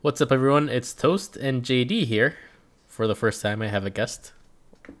What's up, everyone? It's Toast and JD here. For the first time, I have a guest.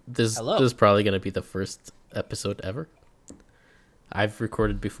 This Hello. is probably going to be the first episode ever. I've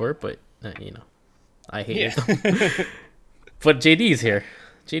recorded before, but I hated Yeah, them. But JD's here.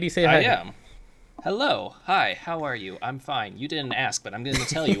 JD, say I hi. am. Hello. Hi, how are you? I'm fine. You didn't ask, but I'm going to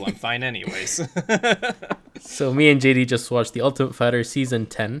tell you I'm fine anyways. So me and JD just watched the Ultimate Fighter season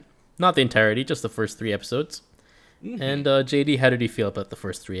 10. Not the entirety, just the first three episodes. And JD, how did you feel about the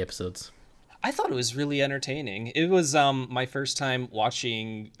first three episodes? I thought it was really entertaining. It was my first time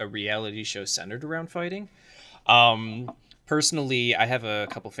watching a reality show centered around fighting. Um Personally, I have a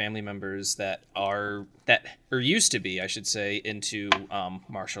couple family members that or used to be, I should say, into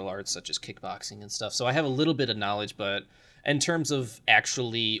martial arts such as kickboxing and stuff. So I have a little bit of knowledge, but in terms of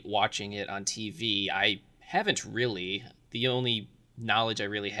actually watching it on TV, I haven't really. The only knowledge I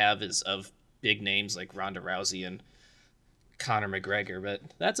really have is of big names like Ronda Rousey and Conor McGregor, but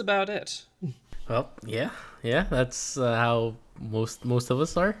that's about it. Well, yeah, that's how most of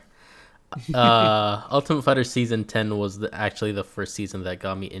us are. Ultimate Fighter season 10 was actually the first season that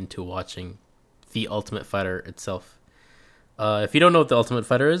got me into watching the Ultimate Fighter itself. If you don't know what the Ultimate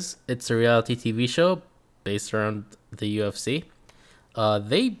Fighter is, it's a reality TV show based around the UFC.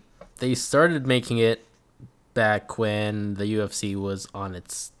 They started making it back when the UFC was on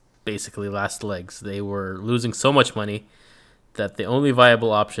its basically last legs. They were losing so much money that the only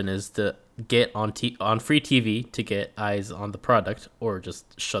viable option is to get on free TV to get eyes on the product or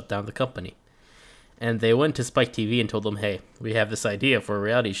just shut down the company. And they went to Spike TV and told them, "Hey, we have this idea for a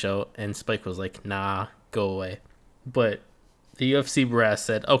reality show." And Spike was like, "Nah, go away." But the UFC brass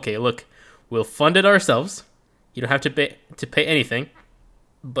said, "Okay, look, we'll fund it ourselves. You don't have to pay anything,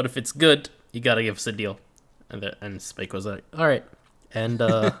 but if it's good, you gotta give us a deal." And Spike was like, "All right." And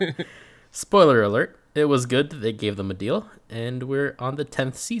spoiler alert, it was good. They gave them a deal, and we're on the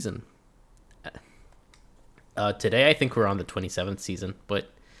 10th season. Today, I think we're on the 27th season,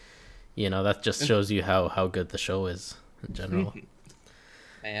 but that just shows you how good the show is in general.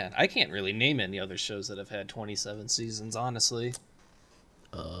 Man, I can't really name any other shows that have had 27 seasons, honestly.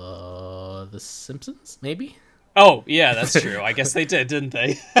 The Simpsons, maybe? Oh, yeah, that's true. I guess they did, didn't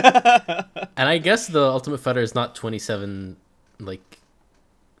they? And I guess the Ultimate Fighter is not 27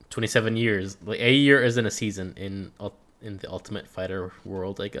 years. Like a year isn't a season in the Ultimate Fighter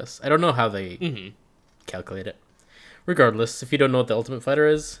world, I guess. I don't know how they calculate it. Regardless, if you don't know what the Ultimate Fighter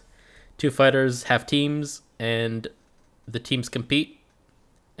is, two fighters have teams and the teams compete,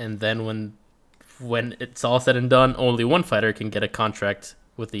 and then when it's all said and done, only one fighter can get a contract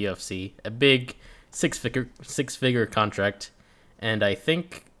with the UFC, a big six figure contract, and I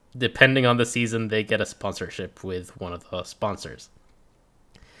think depending on the season they get a sponsorship with one of the sponsors.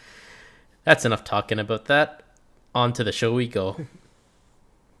 That's enough talking about that. On to the show we go.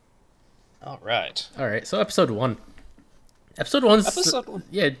 All right. All right, so episode 1. Episode 1's Episode one.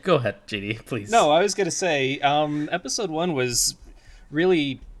 Yeah, go ahead, JD, please. No, I was gonna say, episode one was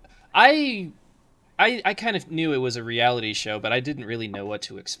really. I I kind of knew it was a reality show, but I didn't really know what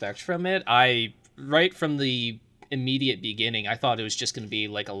to expect from it. I right from the immediate beginning, I thought it was just going to be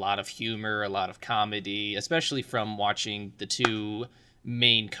like a lot of humor, a lot of comedy, especially from watching the two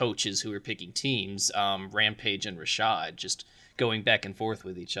main coaches who were picking teams, Rampage and Rashad, just going back and forth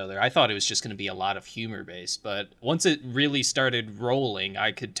with each other. I thought it was just going to be a lot of humor based, but once it really started rolling,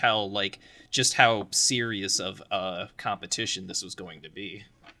 I could tell like just how serious of a competition this was going to be.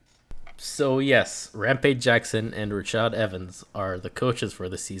 So yes, Rampage Jackson and Rashad Evans are the coaches for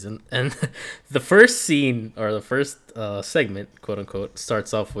the season, and the first scene or the first segment, quote unquote,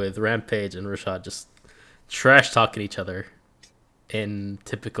 starts off with Rampage and Rashad just trash talking each other in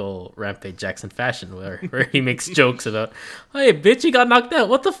typical Rampage Jackson fashion, where he makes jokes about, "Hey, bitch, you got knocked out.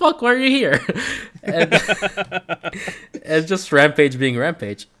 What the fuck? Why are you here?" and, and just Rampage being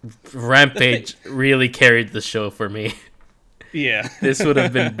Rampage. Rampage really carried the show for me. Yeah. This would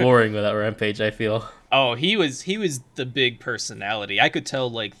have been boring without Rampage, I feel. Oh, he was the big personality. I could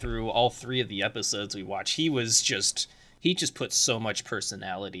tell like through all three of the episodes we watched, he just put so much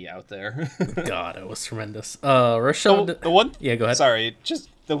personality out there. God, it was tremendous. Oh, Rashad. the one Yeah, go ahead. sorry, just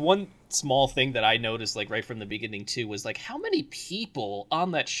the one small thing that I noticed like right from the beginning too was like how many people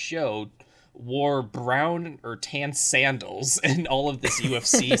on that show wore brown or tan sandals and all of this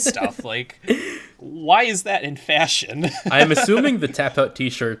UFC stuff. Like why is that in fashion? I'm assuming the tap out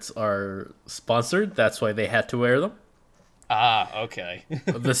T-shirts are sponsored. That's why they had to wear them. Ah, okay.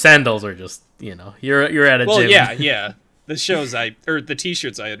 The sandals are just, you're at a Well, gym. yeah. The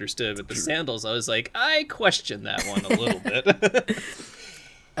t-shirts I understood, but the sandals I was like, I question that one a little bit.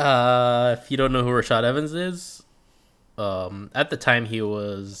 If you don't know who Rashad Evans is, At the time, he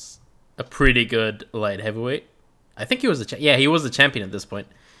was a pretty good light heavyweight. I think he was he was the champion at this point.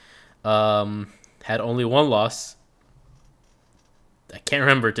 Had only one loss. I can't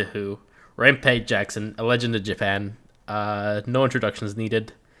remember to who. Rampage Jackson, a legend of Japan. No introductions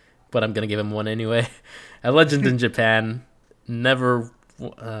needed, but I'm gonna give him one anyway. A legend in Japan. Never.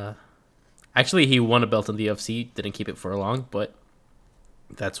 Actually, he won a belt in the UFC. Didn't keep it for long, but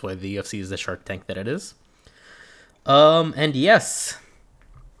that's why the UFC is the Shark Tank that it is. And yes,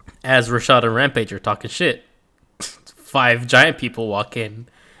 as Rashad and Rampage are talking shit, 5 giant people walk in,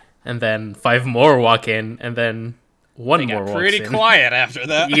 and then 5 more walk in, and then one more walks in. Pretty quiet after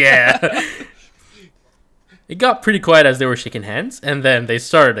that. Yeah. It got pretty quiet as they were shaking hands, and then they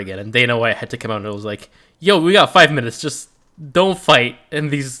started again, and Dana White had to come out and it was like, yo, we got 5 minutes, just don't fight in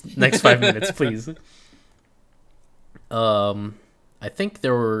these next 5 minutes, please. I think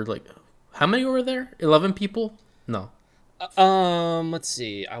there were like, how many were there? 11 people? No. Let's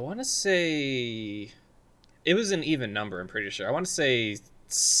see. I want to say it was an even number. I'm pretty sure. I want to say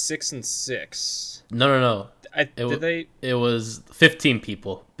 6 and 6. No. It was 15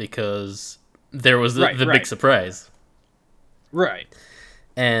 people because there was the big surprise. Right.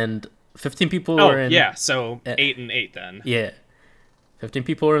 And 15 people were in. Yeah, so 8 and 8 then. Yeah. 15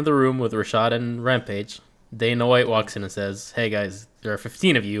 people were in the room with Rashad and Rampage. Dana White walks in and says, hey guys, there are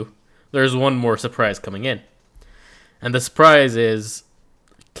 15 of you. There's one more surprise coming in. And the surprise is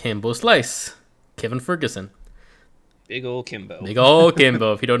Kimbo Slice, Kevin Ferguson. Big old Kimbo. Big old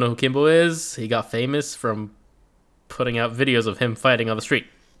Kimbo. If you don't know who Kimbo is, he got famous from putting out videos of him fighting on the street.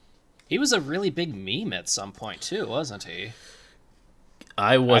 He was a really big meme at some point too, wasn't he?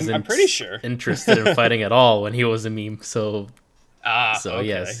 I wasn't I'm pretty sure. interested in fighting at all when he was a meme, so okay.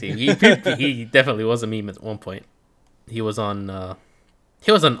 Yes, he definitely was a meme at one point. He was on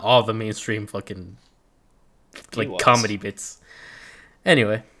all the mainstream fucking comedy bits.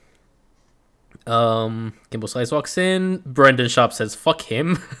 Anyway, Kimbo Slice walks in. Brendan Schaub says, "Fuck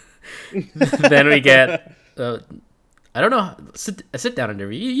him." Then we get I don't know, a sit down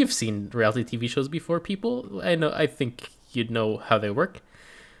interview. You've seen reality TV shows before, people. I think you'd know how they work.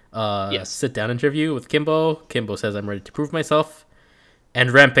 Yes. Sit down interview with Kimbo. Kimbo says, "I'm ready to prove myself,"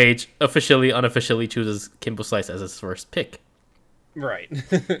 and Rampage unofficially chooses Kimbo Slice as his first pick. Right.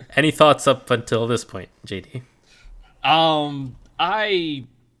 Any thoughts up until this point, JD? I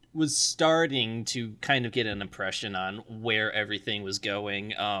was starting to kind of get an impression on where everything was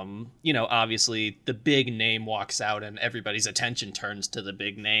going. Obviously the big name walks out and everybody's attention turns to the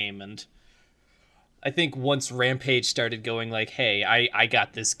big name. And I think once Rampage started going like, hey, I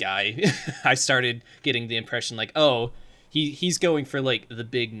got this guy, I started getting the impression like, oh, he's going for like the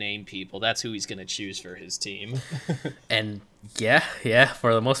big name people. That's who he's going to choose for his team. And yeah,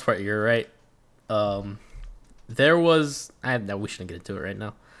 for the most part, you're right. There was... we shouldn't get into it right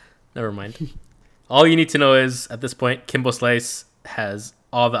now. Never mind. All you need to know is, at this point, Kimbo Slice has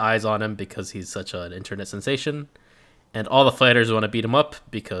all the eyes on him because he's such an internet sensation. And all the fighters want to beat him up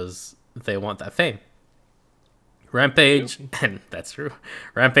because they want that fame. Rampage, and that's true,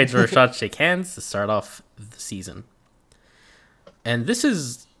 Rampage and Rashad shake hands to start off the season. And this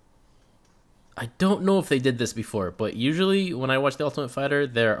is... I don't know if they did this before, but usually when I watch The Ultimate Fighter,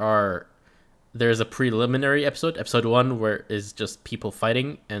 there's a preliminary episode 1, where is just people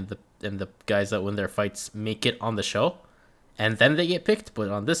fighting, and the guys that win their fights make it on the show, and then they get picked. But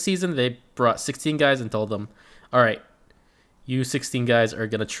on this season, they brought 16 guys and told them, all right, you 16 guys are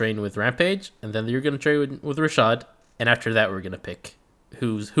going to train with Rampage, and then you're going to train with Rashad, and after that, we're going to pick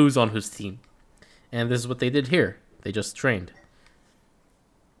who's on whose team. And this is what they did here. They just trained.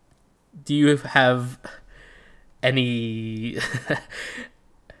 Do you have any...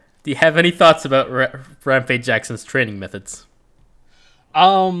 Do you have any thoughts about Rampage Jackson's training methods?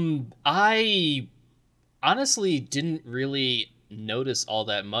 I honestly didn't really notice all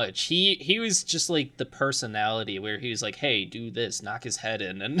that much. He was just like the personality where he was like, hey, do this, knock his head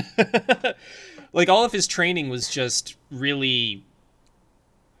in. And like all of his training was just really...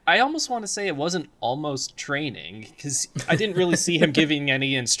 I almost want to say it wasn't almost training, because I didn't really see him giving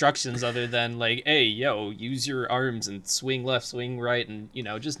any instructions other than like, hey, yo, use your arms and swing left, swing right, and,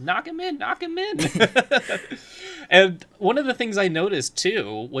 just knock him in. And one of the things I noticed,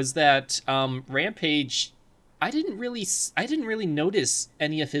 too, was that Rampage... I didn't really notice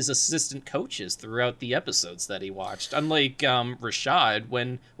any of his assistant coaches throughout the episodes that he watched. Unlike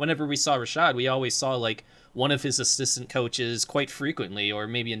Rashad, whenever we saw Rashad, we always saw like one of his assistant coaches quite frequently, or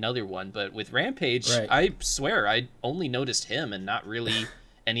maybe another one. But with Rampage, right. I swear I only noticed him and not really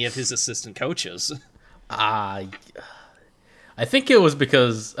any of his assistant coaches. I I think it was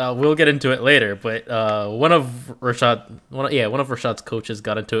because we'll get into it later, but one of Rashad's coaches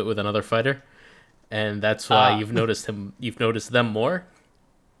got into it with another fighter, and that's why Ah, you've noticed him. You've noticed them more,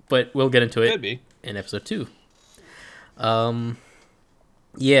 but we'll get into it could be. in episode 2. Yeah,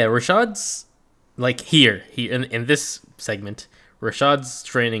 Rashad's like he in this segment, Rashad's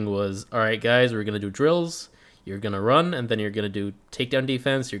training was all right, guys. We're gonna do drills. You're gonna run, and then you're gonna do takedown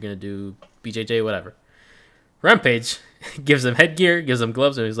defense. You're gonna do BJJ, whatever. Rampage gives him headgear, gives him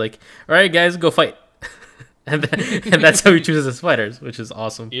gloves, and he's like, "All right, guys, go fight." And that's how he chooses his fighters, which is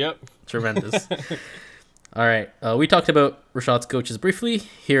awesome. Yep. Tremendous. All right, we talked about Rashad's coaches briefly.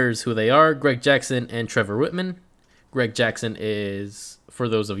 Here's who they are: Greg Jackson and Trevor Whitman. Greg Jackson is, for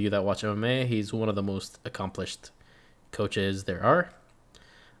those of you that watch MMA, he's one of the most accomplished coaches there are.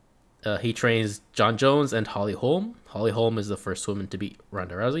 He trains John Jones and Holly Holm. Holly Holm is the first woman to beat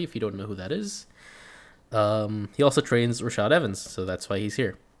Ronda Rousey, if you don't know who that is. He also trains Rashad Evans, so that's why he's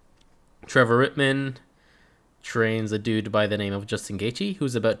here. Trevor Whitman trains a dude by the name of Justin Gaethje,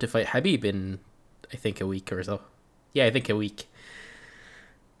 who's about to fight Habib in, I think, a week or so. Yeah, I think a week.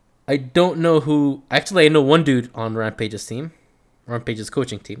 I don't know who... Actually, I know one dude on Rampage's team. Rampage's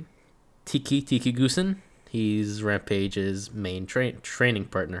coaching team. Tiki Goosen. He's Rampage's main training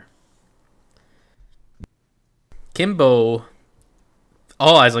partner. Kimbo...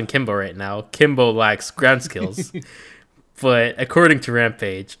 All eyes on Kimbo right now. Kimbo lacks ground skills. But according to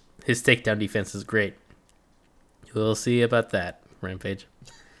Rampage, his takedown defense is great. We'll see about that, Rampage.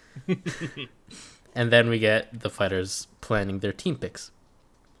 And then we get the fighters planning their team picks.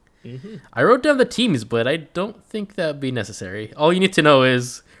 Mm-hmm. I wrote down the teams, but I don't think that would be necessary. All you need to know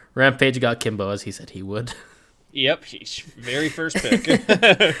is Rampage got Kimbo, as he said he would. Yep, very first pick.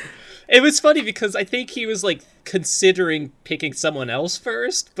 It was funny because I think he was like considering picking someone else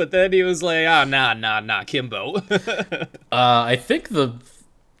first, but then he was like, nah, Kimbo. I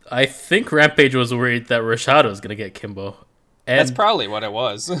think Rampage was worried that Rashad was gonna get Kimbo. And that's probably what it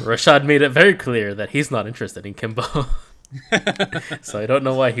was. Rashad made it very clear that he's not interested in Kimbo. So I don't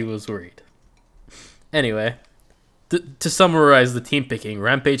know why he was worried. Anyway, to summarize the team picking,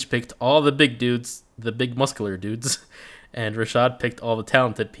 Rampage picked all the big dudes, the big muscular dudes, and Rashad picked all the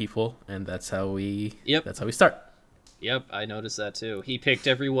talented people, and that's how we start. Yep, I noticed that too. He picked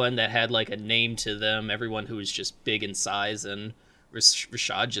everyone that had like a name to them, everyone who was just big in size, and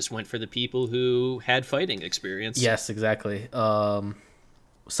Rashad just went for the people who had fighting experience. Yes, exactly. Someone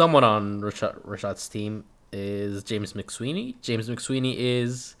on Rashad's team is James McSweeney. James McSweeney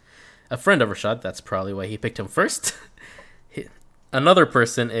is a friend of Rashad. That's probably why he picked him first. Another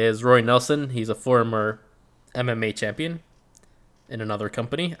person is Roy Nelson. He's a former MMA champion in another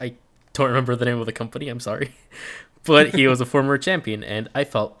company. I don't remember the name of the company. I'm sorry. But he was a former champion, and I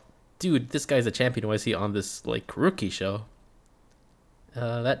felt, dude, this guy's a champion. Why is he on this like rookie show?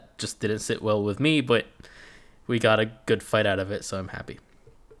 That just didn't sit well with me, but we got a good fight out of it, so I'm happy.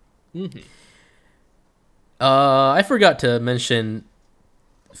 Mm-hmm. I forgot to mention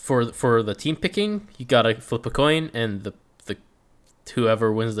for the team picking, you gotta flip a coin, and the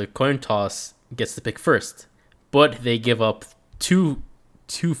whoever wins the coin toss gets to pick first. But they give up two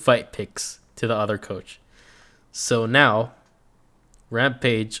fight picks to the other coach. So now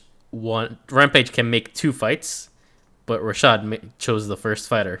Rampage can make 2 fights, but Rashad chose the first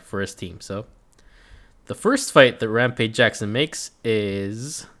fighter for his team. So the first fight that Rampage Jackson makes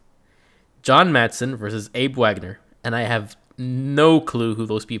is John Madsen versus Abe Wagner. And I have no clue who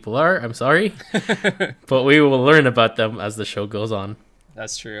those people are. I'm sorry. But we will learn about them as the show goes on.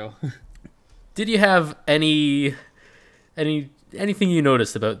 That's true. Did you have anything you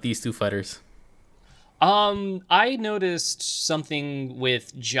noticed about these 2 fighters? I noticed something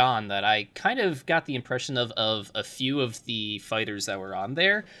with John that I kind of got the impression of a few of the fighters that were on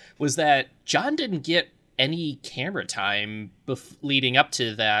there, was that John didn't get any camera time leading up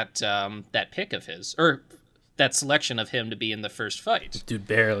to that pick of his, or that selection of him to be in the first fight. Dude,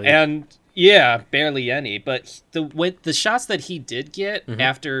 barely. And yeah, barely any. But the shots that he did get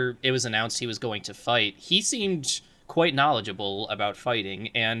after it was announced he was going to fight, he seemed quite knowledgeable about fighting.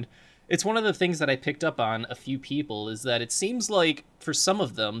 And it's one of the things that I picked up on a few people, is that it seems like for some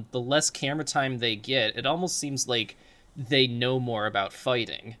of them, the less camera time they get, it almost seems like they know more about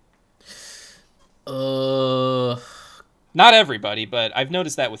fighting. Not everybody, but I've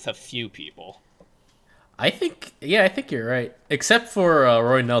noticed that with a few people. I think you're right. Except for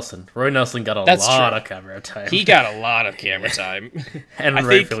Roy Nelson. Roy Nelson got a lot of camera time. He got a lot of camera time. And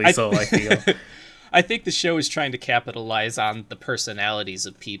rightfully so, I feel. I think the show is trying to capitalize on the personalities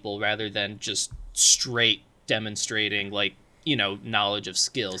of people rather than just straight demonstrating like knowledge of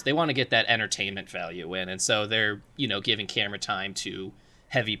skills. They want to get that entertainment value in, and so they're giving camera time to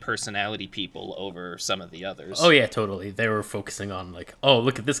heavy personality people over some of the others. Oh yeah, totally. They were focusing on like, oh,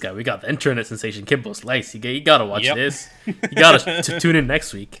 look at this guy. We got the internet sensation Kimbo Slice. You gotta watch this. You gotta tune in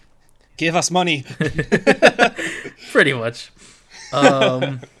next week. Give us money. Pretty much.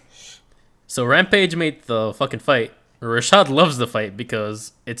 So Rampage made the fucking fight. Rashad loves the fight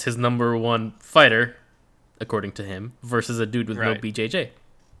because it's his number one fighter, according to him, versus a dude with no BJJ.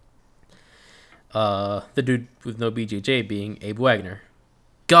 The dude with no BJJ being Abe Wagner.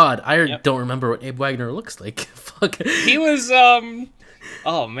 God, I don't remember what Abe Wagner looks like. Fuck. He was,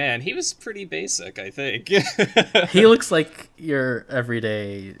 oh man, he was pretty basic, I think. He looks like your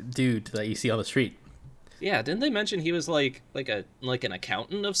everyday dude that you see on the street. Yeah, didn't they mention he was like an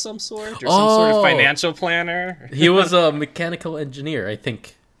accountant of some sort, or some sort of financial planner? He was a mechanical engineer, I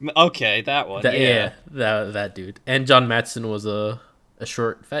think. Okay, that one. That dude. And John Matson was a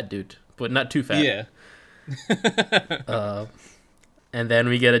short, fat dude, but not too fat. Yeah. And then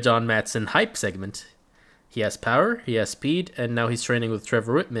we get a John Matson hype segment. He has power, he has speed, and now he's training with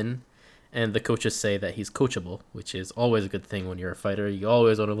Trevor Whitman. And the coaches say that he's coachable, which is always a good thing when you're a fighter. You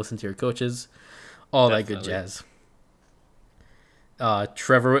always want to listen to your coaches. All Definitely. That good jazz.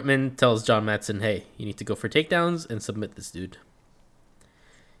 Trevor Whitman tells John Matson, hey, you need to go for takedowns and submit this dude.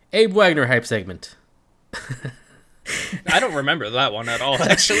 Abe Wagner hype segment. I don't remember that one at all,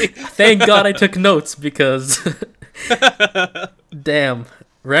 actually. Thank God I took notes because... Damn.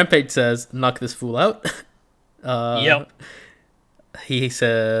 Rampage says, knock this fool out. Yep. He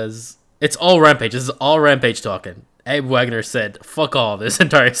says, it's all Rampage. This is all Rampage talking. Abe Wagner said, fuck all this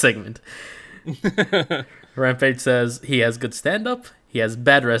entire segment. Rampage says he has good stand-up, he has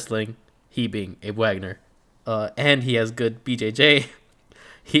bad wrestling, he being Abe Wagner, and he has good BJJ.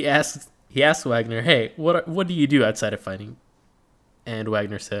 He asks Wagner, hey, what do you do outside of fighting? And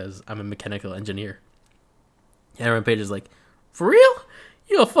Wagner says, I'm a mechanical engineer. And Rampage is like, for real?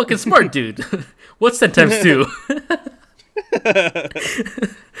 You're a fucking smart dude. What's 10 times 2?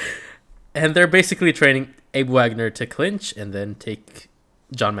 And they're basically training Abe Wagner to clinch and then take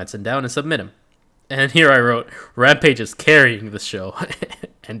John Matson down and submit him. And here I wrote, Rampage is carrying the show.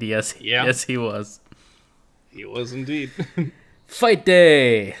 And yes, he was. He was indeed. Fight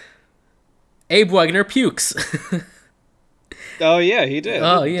day. Abe Wagner pukes. Oh, yeah, he did.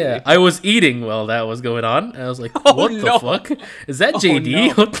 Oh, yeah. I was eating while that was going on. And I was like, what the fuck? Is that JD?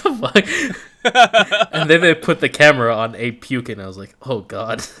 No. What the fuck? And then they put the camera on Abe puking. I was like, oh,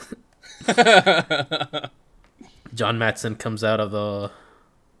 God. John Matson comes out of the...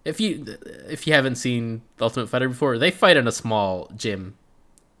 If you haven't seen The Ultimate Fighter before, they fight in a small gym.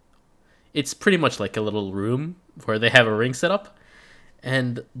 It's pretty much like a little room where they have a ring set up.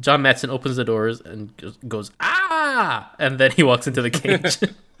 And John Matson opens the doors and goes, ah! And then he walks into the cage.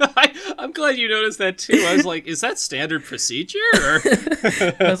 I'm glad you noticed that too. I was like, is that standard procedure? Or?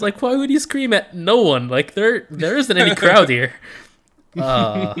 I was like, why would you scream at no one? Like, there isn't any crowd here. They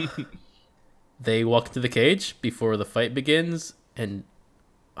walk into the cage before the fight begins. And,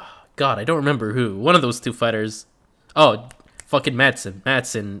 God, I don't remember who. One of those two fighters. Oh, fucking Matson.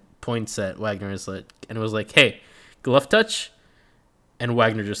 Matson points at Wagner and was like, hey, glove touch? And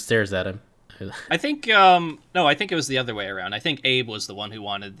Wagner just stares at him. I think, I think it was the other way around. I think Abe was the one who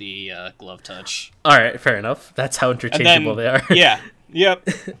wanted the glove touch. All right, fair enough. That's how interchangeable they are. Yeah, yep.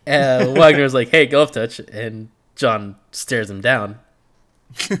 Wagner's like, hey, glove touch. And John stares him down.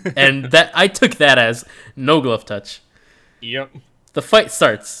 And that I took that as no glove touch. Yep. The fight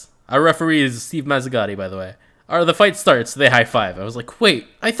starts. Our referee is Steve Mazzagatti, by the way. The fight starts, they high five. I was like, wait,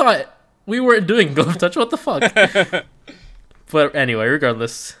 I thought we weren't doing glove touch. What the fuck? But anyway,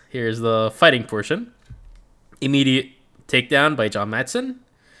 regardless, here's the fighting portion. Immediate takedown by John Matson.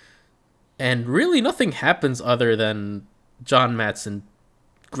 And really nothing happens other than John Matson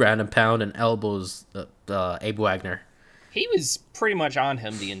ground and pound and elbows Abe Wagner. He was pretty much on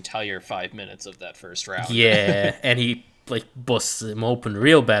him the entire 5 minutes of that first round. Yeah, and he busts him open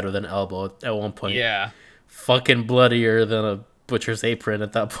real bad with an elbow at one point. Yeah. Fucking bloodier than a butcher's apron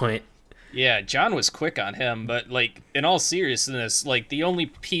at that point. Yeah, John was quick on him, but, in all seriousness, the only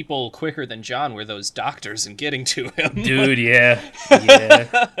people quicker than John were those doctors in getting to him. Dude, yeah. Yeah.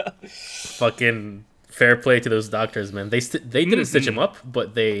 Fucking fair play to those doctors, man. They didn't stitch him up,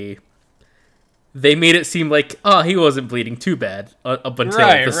 but they made it seem like, he wasn't bleeding too bad up until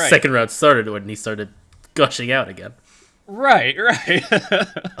the second round started when he started gushing out again. Right.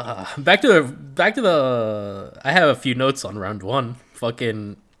 Back to the... I have a few notes on round one.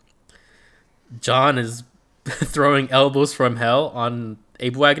 Fucking... John is throwing elbows from hell on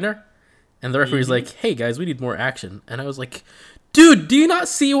Abe Wagner. And the referee's like, hey, guys, we need more action. And I was like, dude, do you not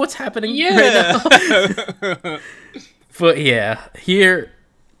see what's happening right now? But yeah, here,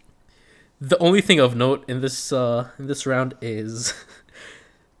 the only thing of note in this round is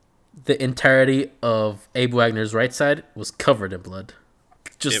the entirety of Abe Wagner's right side was covered in blood.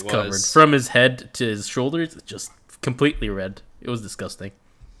 Just covered. From his head to his shoulders, just completely red. It was disgusting.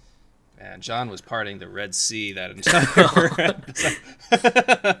 Man, John was parting the Red Sea that entire episode.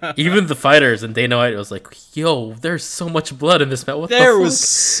 Even the fighters and Dana White was like, yo, there's so much blood in this match. There was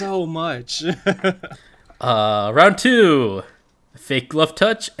so much. Round 2. Fake glove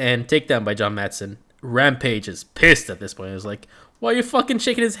touch and takedown by John Madsen. Rampage is pissed at this point. He was like, what are you fucking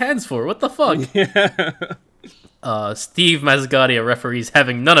shaking his hands for? What the fuck? Steve Mazzagatti, a referee, is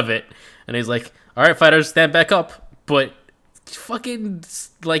having none of it. And he's like, all right, fighters, stand back up. But fucking,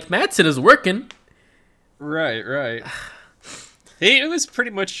 like, Madsen is working. Right. It was pretty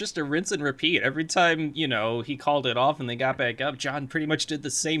much just a rinse and repeat. Every time, he called it off and they got back up, John pretty much did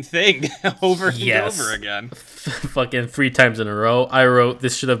the same thing over and over again. Fucking 3 times in a row. I wrote,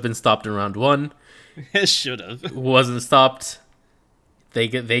 this should have been stopped in round 1. It should have. Wasn't stopped. They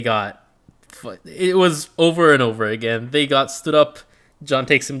got... It was over and over again. They got stood up. John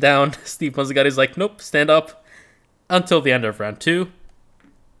takes him down. Steve Mazzagati's like, nope, stand up. Until the end of round 2.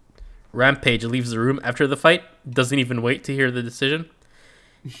 Rampage leaves the room after the fight. Doesn't even wait to hear the decision.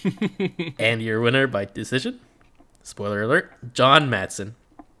 And your winner by decision, spoiler alert, John Madsen.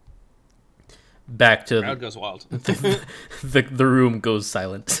 Back to the crowd goes wild. The room goes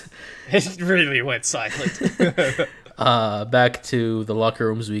silent. It really went silent. Back to the locker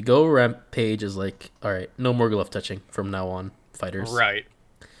rooms we go. Rampage is like, all right, no more glove touching from now on, fighters. Right.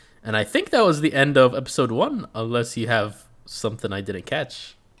 And I think that was the end of episode 1, unless you have something I didn't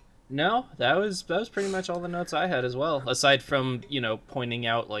catch. No, that was pretty much all the notes I had as well. Aside from, pointing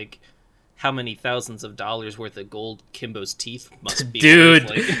out, like, how many thousands of dollars worth of gold Kimbo's teeth must be. Dude,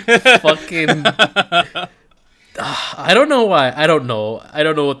 fucking... I don't know why. I don't know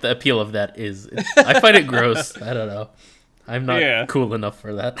what the appeal of that is. I find it gross. I don't know. I'm not cool enough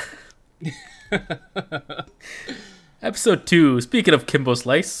for that. Episode 2, speaking of Kimbo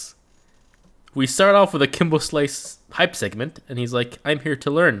Slice, we start off with a Kimbo Slice hype segment, and he's like, I'm here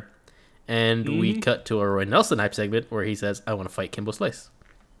to learn. And we cut to a Roy Nelson hype segment where he says, I want to fight Kimbo Slice.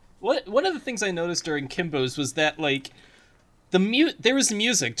 One of the things I noticed during Kimbo's was that, like, there was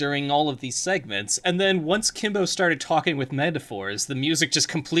music during all of these segments, and then once Kimbo started talking with metaphors, the music just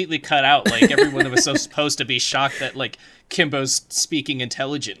completely cut out. Like, everyone was so supposed to be shocked that, like, Kimbo's speaking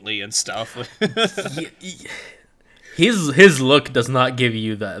intelligently and stuff. His look does not give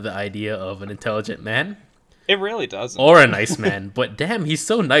you the idea of an intelligent man. It really doesn't. Or a nice man, but damn, he's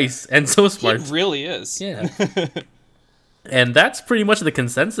so nice and so smart. He really is. Yeah. And that's pretty much the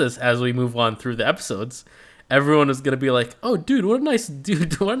consensus as we move on through the episodes. Everyone is going to be like, oh, dude, what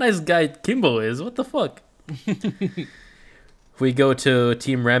a nice guy Kimbo is. What the fuck? We go to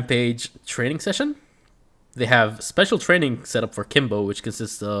Team Rampage training session. They have special training set up for Kimbo, which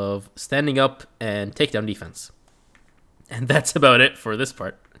consists of standing up and takedown defense. And that's about it for this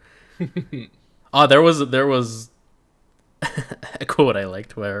part. There was a quote I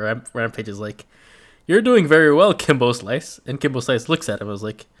liked where Rampage is like, you're doing very well, Kimbo Slice. And Kimbo Slice looks at him and was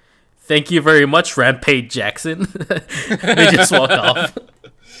like, thank you very much, Rampage Jackson. They just walk off.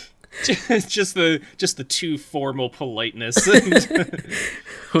 just the too formal politeness.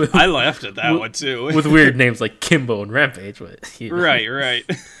 I laughed at that one too. With weird names like Kimbo and Rampage. But, Right.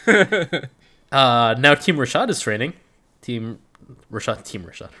 Now Team Rashad is training. Team Rashad.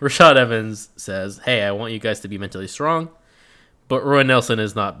 Rashad Evans says, hey, I want you guys to be mentally strong, but Roy Nelson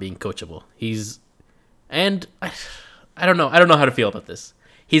is not being coachable. And I don't know how to feel about this.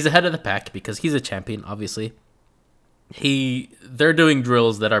 He's ahead of the pack because he's a champion, obviously. They're doing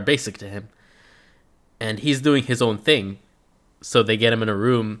drills that are basic to him, and he's doing his own thing. So they get him in a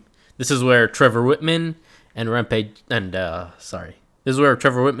room. This is where Trevor Whitman and This is where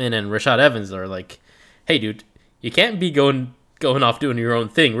Trevor Whitman and Rashad Evans are like, hey, dude, you can't be going off doing your own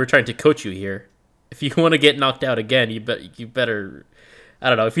thing. We're trying to coach you here. If you want to get knocked out again, you better, I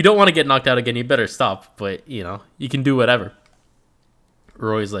don't know. If you don't want to get knocked out again, you better stop. But, you can do whatever.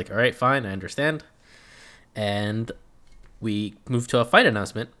 Roy's like, all right, fine, I understand. And we move to a fight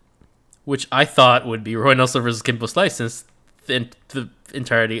announcement, which I thought would be Roy Nelson versus Kimbo Slice, since the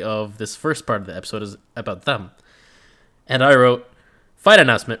entirety of this first part of the episode is about them. And I wrote, fight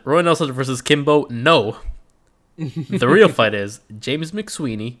announcement, Roy Nelson versus Kimbo, no. The real fight is James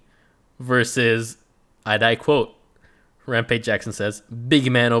McSweeney versus, and I quote, Rampage Jackson says,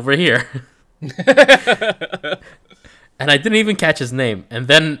 big man over here. And I didn't even catch his name. And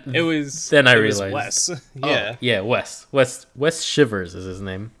then I realized. Wes. Yeah. Oh, yeah, Wes. Wes Shivers is his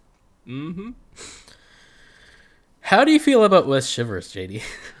name. Mm-hmm. How do you feel about Wes Shivers, JD?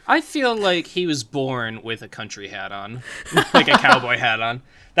 I feel like he was born with a country hat on, like a cowboy hat on.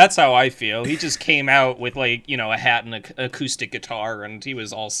 That's how I feel. He just came out with like, a hat and an acoustic guitar, and he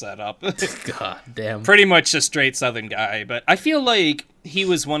was all set up. God damn. Pretty much a straight Southern guy, but I feel like he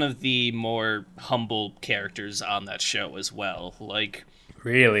was one of the more humble characters on that show as well. Like,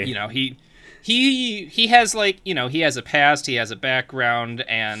 really, he has like, he has a past, he has a background,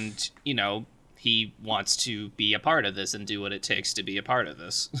 and he wants to be a part of this and do what it takes to be a part of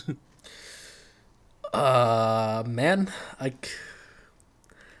this. Man,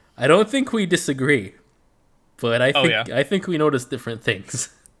 I don't think we disagree, but I think we notice different things.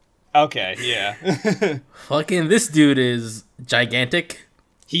 Okay, yeah. Fucking this dude is gigantic.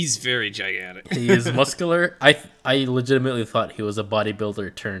 He's very gigantic. He is muscular. I legitimately thought he was a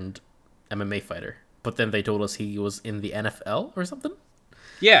bodybuilder turned MMA fighter, but then they told us he was in the NFL or something.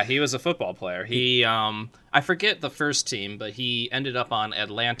 Yeah, he was a football player. He, I forget the first team, but he ended up on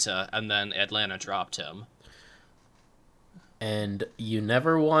Atlanta, and then Atlanta dropped him. And you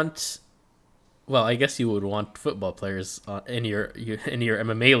never want, well, I guess you would want football players in your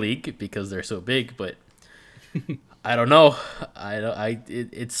MMA league because they're so big, but I don't know.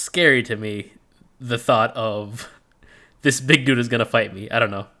 It's scary to me, the thought of this big dude is gonna fight me. I don't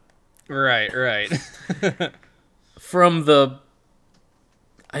know. Right. From the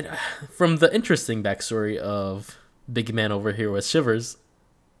interesting backstory of Big Man over here with Shivers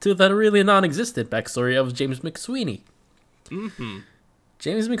to the really non-existent backstory of James McSweeney. Mm-hmm.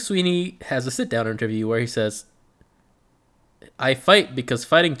 James McSweeney has a sit-down interview where he says, "I fight because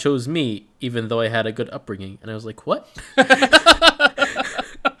fighting chose me, even though I had a good upbringing." And I was like, what?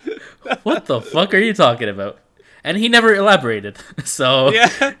 What the fuck are you talking about? And he never elaborated. So,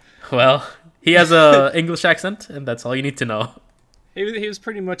 yeah. Well, he has a English accent, and that's all you need to know. He was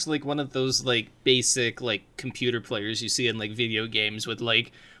pretty much like one of those like basic like computer players you see in like video games with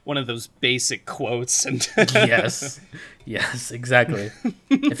like one of those basic quotes and yes, exactly.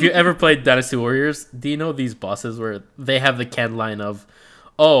 If you ever played Dynasty Warriors, do you know these bosses where they have the canned line of,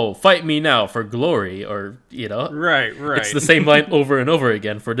 "Oh, fight me now for glory," or right. It's the same line over and over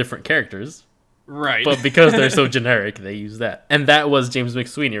again for different characters. Right. But because they're so generic, they use that. And that was James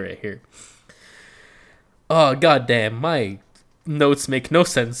McSweeney right here. Oh, goddamn, my notes make no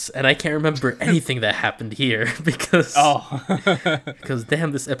sense, and I can't remember anything that happened here because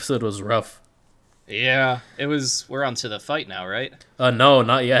damn, this episode was rough. Yeah, it was. We're on to the fight now, right? No,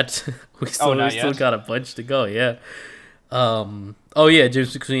 not yet. we still got a bunch to go. Yeah. James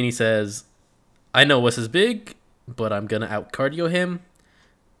McSweeney says, "I know Wes is big, but I'm gonna out cardio him."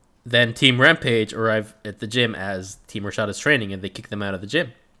 Then Team Rampage arrive at the gym as Team Rashad is training, and they kick them out of the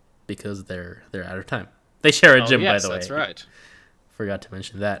gym because they're out of time. They share a gym, by the way. That's right. Forgot to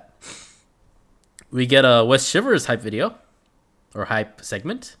mention that. We get a Wes Shivers hype video, or hype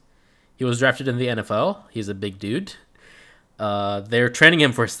segment. He was drafted in the NFL. He's a big dude. They're training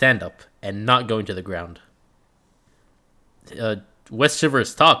him for stand-up and not going to the ground. Wes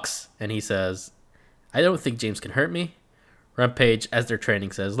Shivers talks, and he says, "I don't think James can hurt me." Rampage, as they're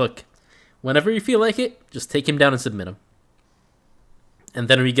training, says, "Look, whenever you feel like it, just take him down and submit him." And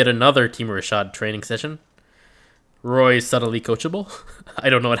then we get another Team Rashad training session. Roy is subtly coachable. I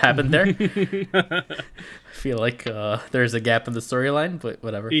don't know what happened there. I feel like there's a gap in the storyline, but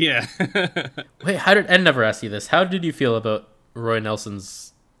whatever. Yeah. Wait, how did Ed never ask you this? How did you feel about Roy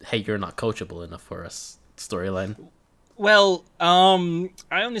Nelson's "Hey, you're not coachable enough for us" storyline? Well, I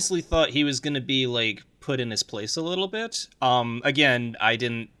honestly thought he was going to be like put in his place a little bit. Again,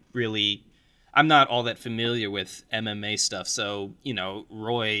 I'm not all that familiar with MMA stuff, so,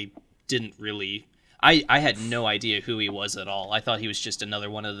 Roy didn't really... I had no idea who he was at all. I thought he was just another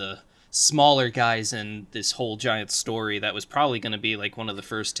one of the smaller guys in this whole giant story that was probably going to be, like, one of the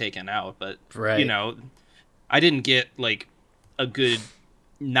first taken out. But, right. I didn't get, like, a good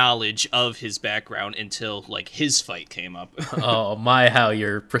knowledge of his background until, like, his fight came up. Oh, my, how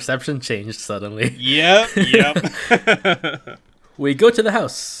your perception changed suddenly. Yep. We go to the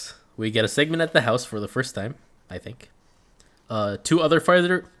house. We get a segment at the house for the first time, I think. Two other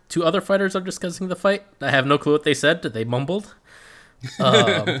fighters are discussing the fight. I have no clue what they said. They mumbled.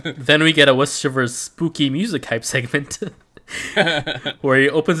 Then we get a Wes Shivers spooky music hype segment where he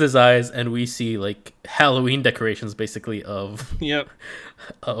opens his eyes and we see like Halloween decorations, basically of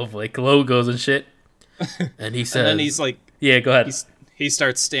like logos and shit. And he says, and then he's like, "Yeah, go ahead." He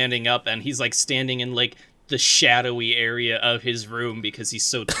starts standing up, and he's like standing in like the shadowy area of his room because he's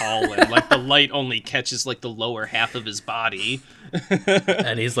so tall and like the light only catches like the lower half of his body.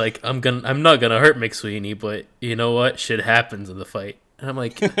 And he's like, I'm not gonna hurt McSweeney, but you know what? Shit happens in the fight. And I'm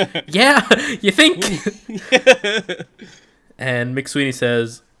like, yeah, you think? And McSweeney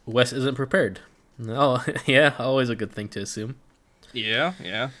says, Wes isn't prepared. Oh, yeah, always a good thing to assume.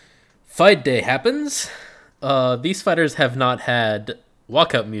 Yeah. Fight day happens. These fighters have not had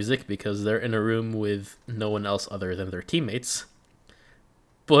walkout music because they're in a room with no one else other than their teammates.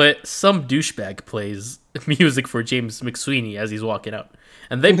 But some douchebag plays music for James McSweeney as he's walking out.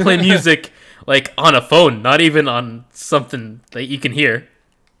 And they play music like on a phone, not even on something that you can hear.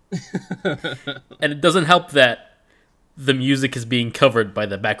 And it doesn't help that the music is being covered by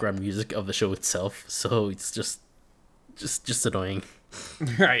the background music of the show itself. So it's just annoying.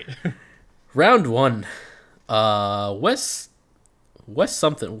 Right. Round 1. Wes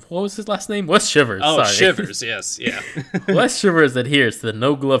something. What was his last name? Wes Shivers. Oh, sorry. Shivers, yes, yeah. Wes Shivers adheres to the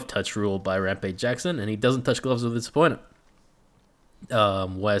no glove touch rule by Rampage Jackson, and he doesn't touch gloves with his opponent.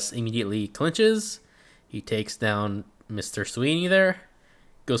 Wes immediately clinches. He takes down Mr. Sweeney there,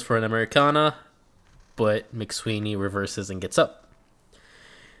 goes for an Americana, but McSweeney reverses and gets up.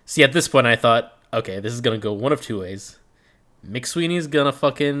 See, at this point, I thought, okay, this is gonna go one of two ways. McSweeney's gonna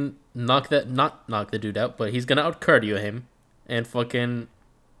fucking not knock the dude out, but he's gonna out cardio him and fucking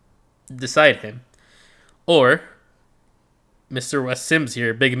decide him. Or Mr. Wes Sims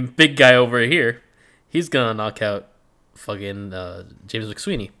here, big guy over here, he's gonna knock out fucking James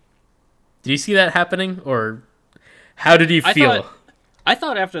McSweeney. Did you see that happening, or how did you feel? I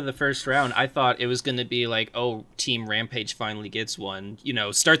thought after the first round, I thought it was going to be like, oh, Team Rampage finally gets one. You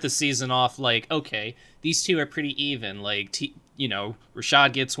know, start the season off like, okay, these two are pretty even. Like,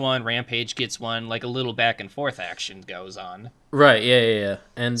 Rashad gets one, Rampage gets one, like a little back and forth action goes on. Right, yeah.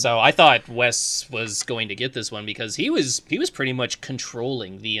 And so I thought Wes was going to get this one because he was pretty much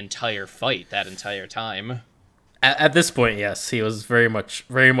controlling the entire fight that entire time. At this point, yes, he was very much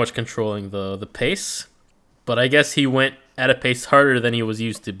controlling the pace. But I guess he went at a pace harder than he was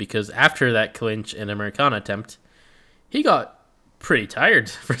used to because after that clinch and Americana attempt, he got pretty tired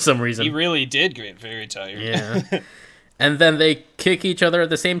for some reason. He really did get very tired. Yeah. And then they kick each other at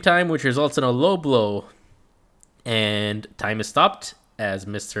the same time, which results in a low blow. And time is stopped as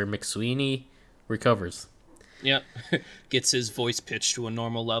Mr. McSweeney recovers. Yep. Gets his voice pitched to a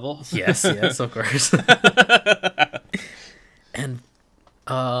normal level. Yes, of course. And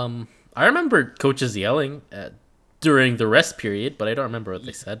I remember coaches yelling during the rest period, but I don't remember what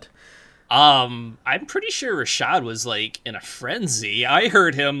they said. I'm pretty sure Rashad was like in a frenzy. I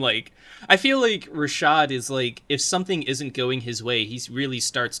heard him like, I feel like Rashad is like, if something isn't going his way, he really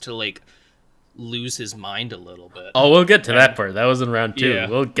starts to like lose his mind a little bit. Oh, we'll get to that part. That was in round 2. Yeah.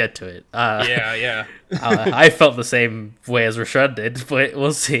 We'll get to it. Yeah. I felt the same way as Rashad did, but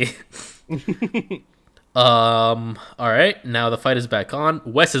we'll see. All right, now the fight is back on.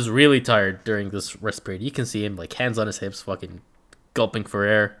 Wes is really tired during this rest period. You can see him like hands on his hips, fucking gulping for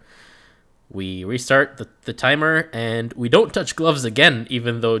air. We restart the timer, and we don't touch gloves again,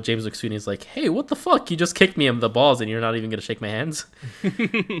 even though James McSweeney is like, hey, what the fuck? You just kicked me in the balls, and you're not even going to shake my hands?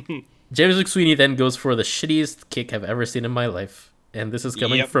 James McSweeney then goes for the shittiest kick I've ever seen in my life, and this is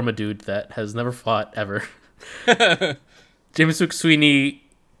coming from a dude that has never fought, ever. James McSweeney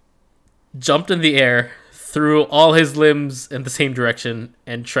jumped in the air, threw all his limbs in the same direction,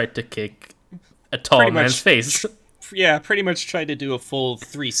 and tried to kick a tall man's face. Yeah, pretty much tried to do a full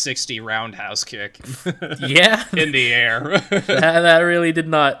 360 roundhouse kick. Yeah. In the air. that really did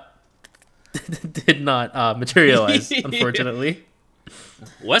not materialize, unfortunately.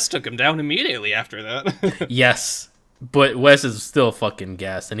 Wes took him down immediately after that. Yes, but Wes is still fucking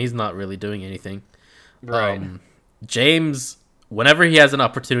gassed, and he's not really doing anything. Right. James, whenever he has an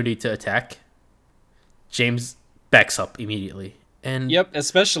opportunity to attack, James backs up immediately. And yep,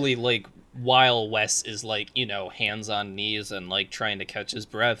 especially like while Wes is like, hands on knees and like trying to catch his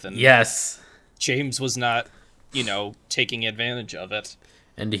breath, and yes, James was not, taking advantage of it.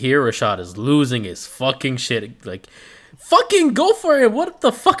 And here Rashad is losing his fucking shit. Like, fucking go for it. What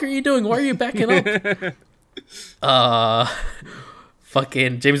the fuck are you doing? Why are you backing up?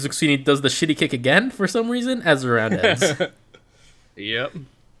 Fucking James McSweeney does the shitty kick again for some reason as the round ends. Yep.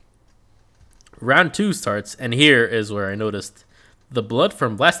 Round 2 starts, and here is where I noticed the blood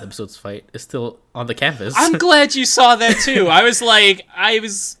from last episode's fight is still on the canvas. I'm glad you saw that too. I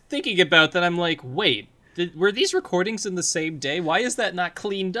was thinking about that. I'm like, wait, were these recordings in the same day? Why is that not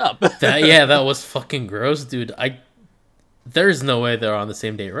cleaned up? That was fucking gross, dude. There's no way they're on the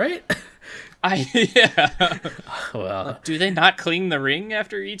same day, right? Yeah. Well, do they not clean the ring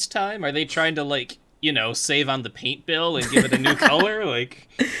after each time? Are they trying to like save on the paint bill and give it a new color. Like,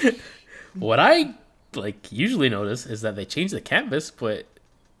 What I usually notice is that they change the canvas, but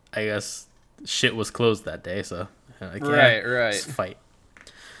I guess shit was closed that day, so right. let's fight.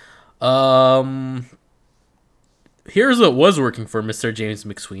 Here's what was working for Mr. James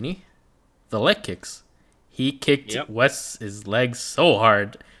McSweeney: the leg kicks. He kicked Wes's legs so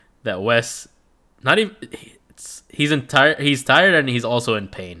hard that Wes, not even he's tired and he's also in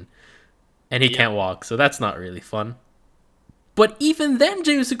pain, and he can't walk. So that's not really fun. But even then,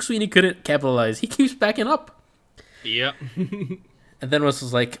 James McSweeney couldn't capitalize. He keeps backing up. Yep. And then Wes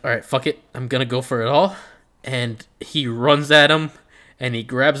was like, all right, fuck it. I'm going to go for it all. And he runs at him, and he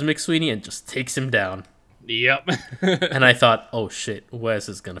grabs McSweeney and just takes him down. Yep. And I thought, oh shit, Wes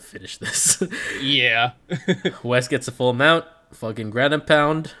is going to finish this. Yeah. Wes gets a full mount, fucking ground and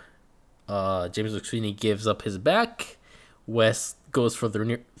pound. James McSweeney gives up his back. Wes goes for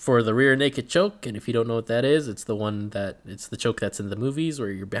the rear naked choke, and if you don't know what that is, it's the choke that's in the movies where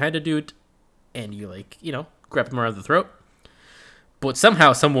you're behind a dude and you grab him around the throat. But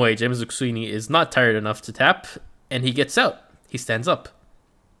somehow, some way, James McSweeney is not tired enough to tap, and he gets out. He stands up.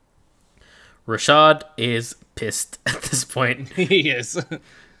 Rashad is pissed at this point. He is.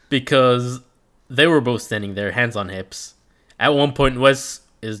 Because they were both standing there, hands on hips. At one point, Wes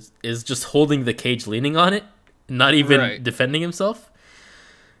is just holding the cage, leaning on it, not even defending himself.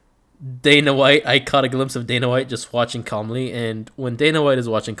 Dana White, I caught a glimpse of Dana White just watching calmly, and when Dana White is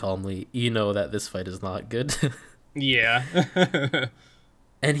watching calmly, you know that this fight is not good. Yeah.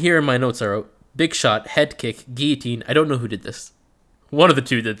 And here in my notes are big shot, head kick, guillotine. I don't know who did this. One of the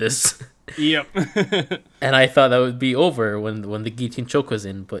two did this. Yep. And I thought that would be over when the guillotine choke was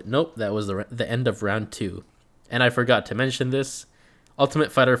in, but nope, that was the end of round 2. And I forgot to mention this.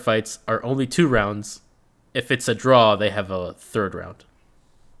 Ultimate Fighter fights are only 2 rounds. If it's a draw, they have a 3rd round.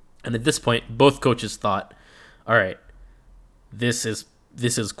 And at this point, both coaches thought, all right, this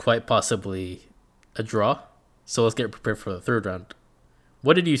is quite possibly a draw. So let's get prepared for the 3rd round.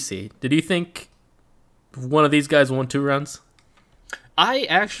 What did you see? Did you think one of these guys won 2 rounds? I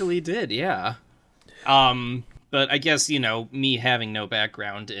actually did, yeah. But I guess, me having no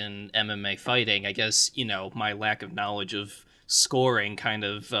background in MMA fighting, I guess, my lack of knowledge of scoring kind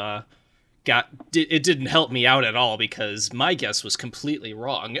of it didn't help me out at all, because my guess was completely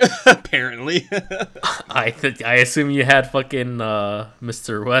wrong, apparently. I assume you had fucking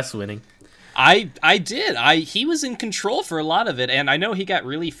Mr. West winning. I did. He was in control for a lot of it, and I know he got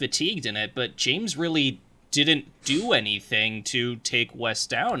really fatigued in it, but James really didn't do anything to take Wes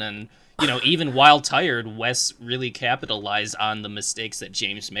down, and even while tired, Wes really capitalized on the mistakes that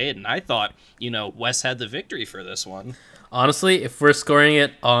James made, and I thought, Wes had the victory for this one. Honestly, if we're scoring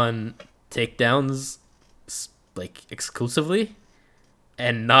it on takedowns, exclusively,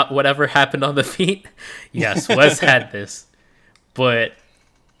 and not whatever happened on the feet, yes, Wes had this. But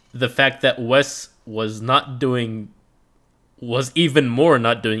the fact that Wes was even more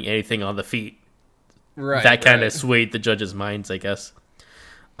not doing anything on the feet, that kind of swayed the judges' minds, I guess.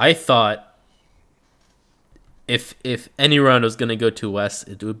 I thought if any round was going to go to Wes,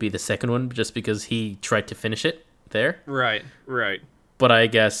 it would be the second one, just because he tried to finish it there. Right. But I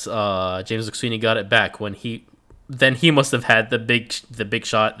guess James McSweeney got it back when he must have had the big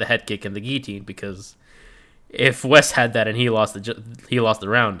shot, the head kick, and the guillotine, because if Wes had that and he lost the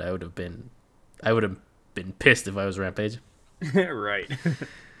round, I would have been pissed if I was Rampage. Right.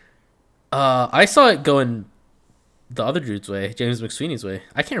 I saw it going the other dude's way, James McSweeney's way.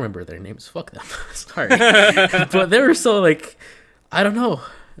 I can't remember their names. Fuck them. Sorry. But they were so I don't know.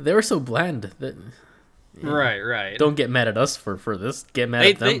 They were so bland that. Right. Don't get mad at us for this. Get mad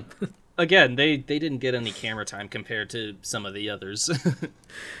at them. They didn't get any camera time compared to some of the others.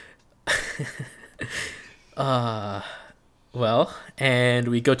 Well, and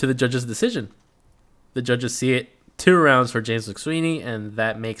we go to the judges' decision. The judges see it 2 rounds for James McSweeney, and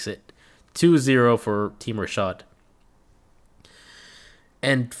that makes it 2-0 for Team Rashad.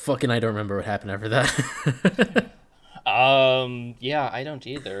 And fucking I don't remember what happened after that. Yeah, I don't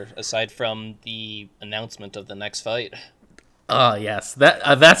either, aside from the announcement of the next fight. Yes.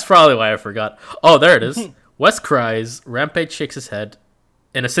 That's probably why I forgot. Oh, there it is. Wes cries, Rampage shakes his head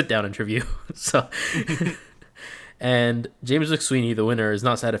in a sit-down interview. So, and James McSweeney, the winner, is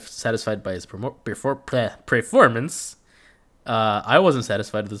not satisfied by his performance. I wasn't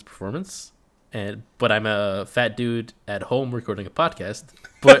satisfied with his performance, but I'm a fat dude at home recording a podcast.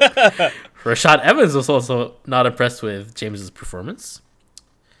 But Rashad Evans was also not impressed with James's performance.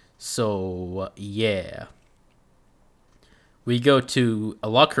 So, yeah. We go to a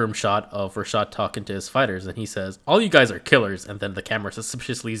locker room shot of Rashad talking to his fighters, and he says, "All you guys are killers," and then the camera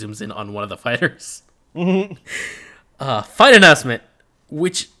suspiciously zooms in on one of the fighters. Fight announcement,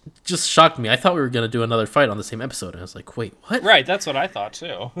 which just shocked me. I thought we were going to do another fight on the same episode. And I was like, wait, what? Right, that's what I thought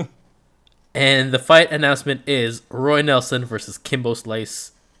too. And the fight announcement is Roy Nelson versus Kimbo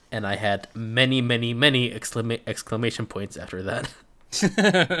Slice. And I had many, many, many exclamation points after that.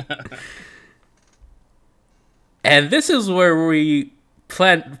 And this is where we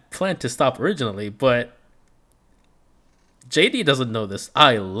planned to stop originally, but JD doesn't know this.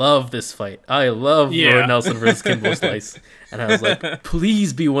 I love this fight. I love Roy Nelson versus Kimbo Slice. And I was like,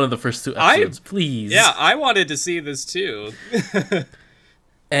 please be one of the first 2 episodes, please. Yeah, I wanted to see this too.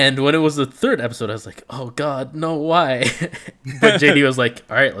 And when it was the 3rd episode, I was like, oh God, no, why? But JD was like,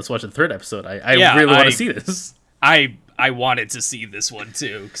 all right, let's watch the 3rd episode. I really want to see this. I wanted to see this one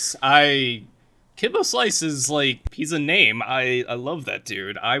too, because Kimbo Slice is like, he's a name. I love that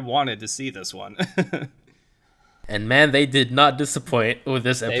dude. I wanted to see this one. And man, they did not disappoint with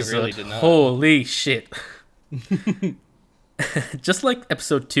this episode. They really did not. Holy shit. Just like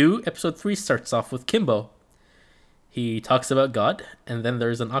episode 2, episode 3 starts off with Kimbo. He talks about God, and then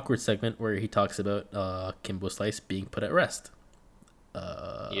there's an awkward segment where he talks about Kimbo Slice being put at rest.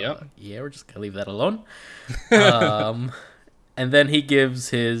 Yep. Yeah, we're just going to leave that alone. And then he gives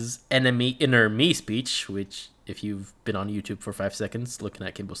his enemy inner me speech, which if you've been on YouTube for 5 seconds looking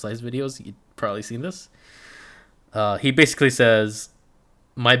at Kimbo Slice videos, you've probably seen this. He basically says,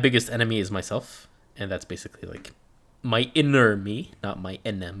 my biggest enemy is myself. And that's basically like my inner me, not my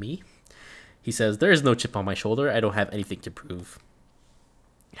enemy. He says, there is no chip on my shoulder. I don't have anything to prove.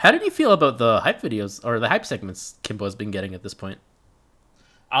 How did you feel about the hype videos or the hype segments Kimbo has been getting at this point?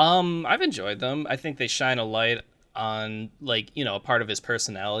 I've enjoyed them. I think they shine a light on, like, you know, a part of his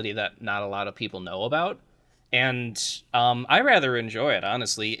personality that not a lot of people know about. And I rather enjoy it,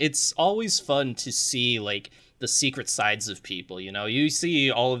 honestly. It's always fun to see, like, the secret sides of people, you know? You see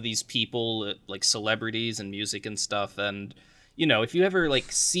all of these people, like celebrities and music and stuff, and, you know, if you ever,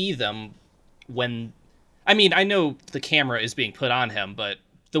 like, see them when... I mean, I know the camera is being put on him, but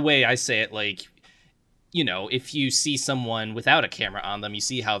the way I say it, like, you know, if you see someone without a camera on them, you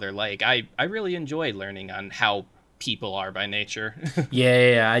see how they're like. I really enjoy learning on how people are by nature.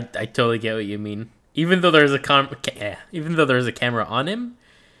 Yeah, I totally get what you mean. Even though there's a camera on him,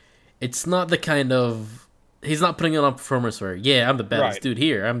 it's not the kind of... He's not putting it on performance where, yeah, I'm the baddest dude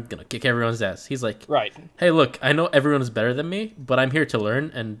here. I'm going to kick everyone's ass. He's like, hey, look, I know everyone is better than me, but I'm here to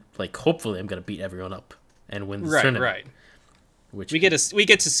learn, and, like, hopefully I'm going to beat everyone up and win this tournament. Right. Which we get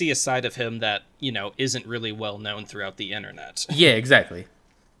to see a side of him that, you know, isn't really well known throughout the internet. Yeah, exactly.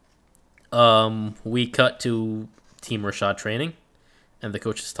 We cut to Team Rashad training, and the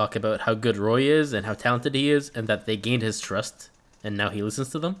coaches talk about how good Roy is and how talented he is, and that they gained his trust, and now he listens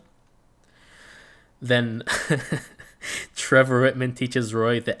to them. Then Trevor Whitman teaches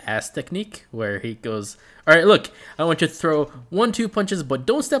Roy the ass technique, where he goes, all right, look, I want you to throw 1-2 punches, but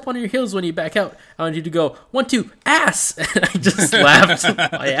don't step on your heels when you back out. I want you to go 1-2 ass. And I just laughed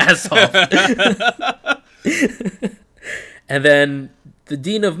my ass off. And then the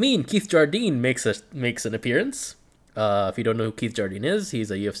Dean of Mean, Keith Jardine, makes an appearance. If you don't know who Keith Jardine is,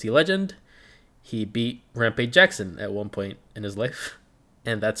 he's a UFC legend. He beat Rampage Jackson at one point in his life.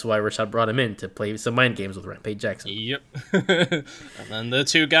 And that's why Rashad brought him in, to play some mind games with Rampage Jackson. Yep. And then the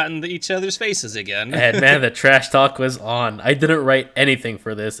two got into each other's faces again. And man, the trash talk was on. I didn't write anything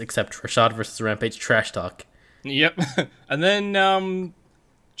for this except Rashad versus Rampage trash talk. Yep. And then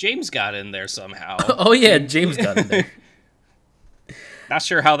James got in there somehow. Oh yeah, James got in there. Not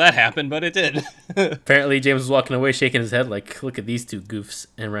sure how that happened, but it did. Apparently James was walking away shaking his head like, look at these two goofs.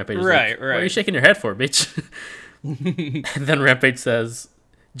 And Rampage was like, what are you shaking your head for, bitch? And then Rampage says,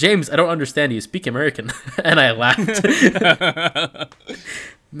 James, I don't understand you. Speak American. And I laughed.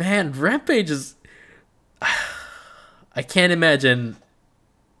 Man, Rampage is... I can't imagine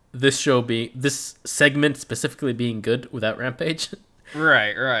this segment specifically being good without Rampage.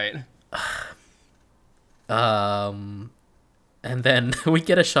 Right. And then we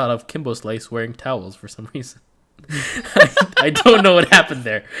get a shot of Kimbo Slice wearing towels for some reason. I don't know what happened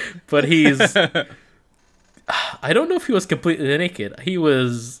there, but he's... I don't know if he was completely naked. He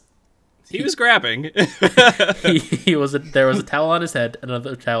was grabbing. he was. There was a towel on his head,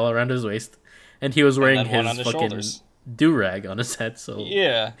 another towel around his waist, and he was wearing his fucking shoulders. Do-rag on his head. So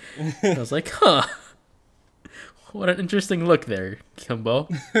yeah, I was like, huh. What an interesting look there, Kimbo.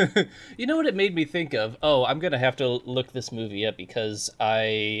 You know what it made me think of? Oh, I'm gonna have to look this movie up because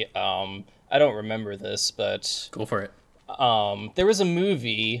I don't remember this, but go for it. There was a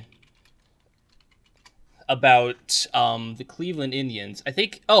movie about the Cleveland Indians. I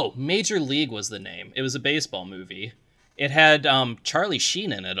think Major League was the name. It was a baseball movie. It had Charlie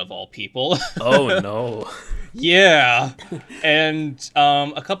Sheen in it, of all people. Oh no. Yeah, and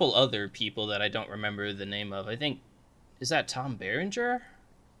a couple other people that I don't remember the name of. I think, is that Tom Berenger?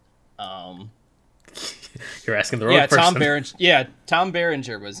 You're asking the wrong person. Tom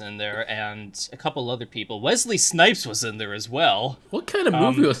Berenger was in there, and a couple other people. Wesley Snipes was in there as well. What kind of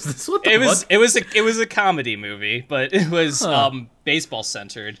movie was this? What the fuck? It was a comedy movie, but it was baseball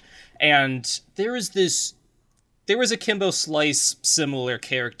centered, and there was a Kimbo Slice similar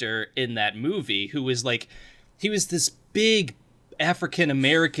character in that movie who was like, he was this big African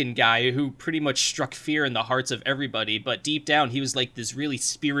American guy who pretty much struck fear in the hearts of everybody, but deep down he was like this really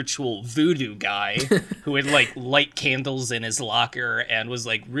spiritual voodoo guy who would like light candles in his locker and was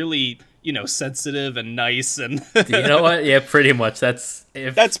like really, sensitive and nice. And you know what? Yeah, pretty much. That's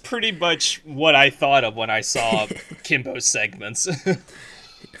pretty much what I thought of when I saw Kimbo's segments.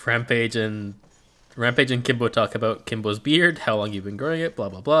 Rampage and Kimbo talk about Kimbo's beard, how long you've been growing it, blah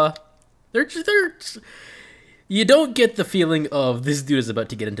blah blah. They're you don't get the feeling of this dude is about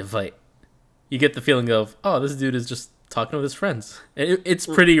to get into a fight. You get the feeling of, oh, this dude is just talking with his friends. It's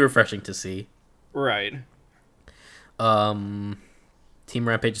pretty refreshing to see. Right. Team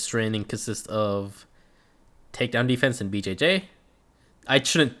Rampage's training consists of takedown defense and BJJ. I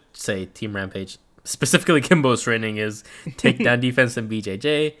shouldn't say Team Rampage. Specifically, Kimbo's training is takedown defense and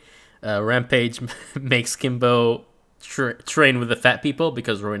BJJ. Rampage makes Kimbo train with the fat people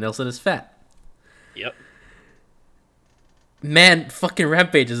because Roy Nelson is fat. Yep. Man, fucking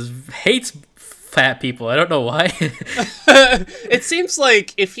Rampage hates fat people. I don't know why. It seems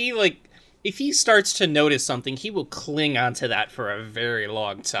like if he starts to notice something, he will cling onto that for a very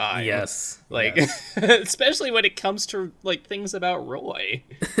long time. Yes. Yes. Especially when it comes to like things about Roy.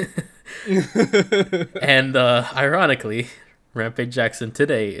 And ironically, Rampage Jackson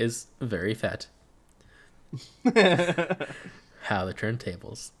today is very fat. How the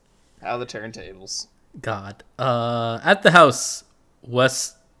turntables. God. At the house,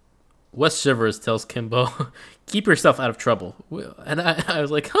 Wes Shivers tells Kimbo, keep yourself out of trouble. And I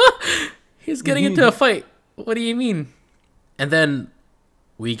was like, huh? He's getting into a fight. What do you mean? And then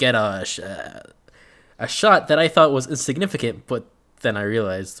we get a shot that I thought was insignificant, but then I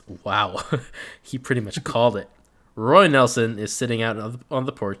realized, wow, he pretty much called it. Roy Nelson is sitting out on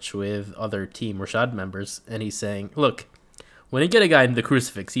the porch with other Team Rashad members, and he's saying, look, when you get a guy in the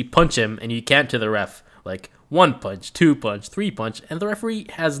crucifix, you punch him and you count to the ref, like 1 punch, 2 punch, 3 punch, and the referee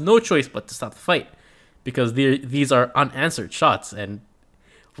has no choice but to stop the fight because these are unanswered shots, and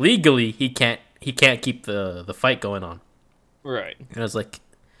legally he can't keep the fight going on. Right. And I was like,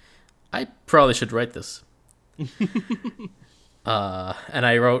 I probably should write this. And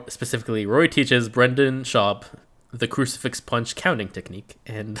I wrote specifically, Roy teaches Brendan Schaub the crucifix punch counting technique,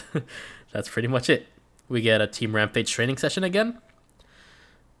 and that's pretty much it. We get a Team Rampage training session again.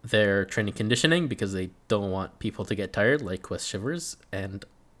 They're training conditioning because they don't want people to get tired, like Wes Shivers and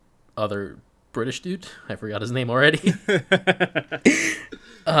other British dude. I forgot his name already.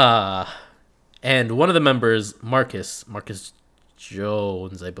 And one of the members, Marcus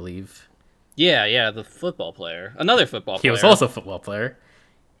Jones, I believe. Yeah, the football player. Another football player. He was also a football player,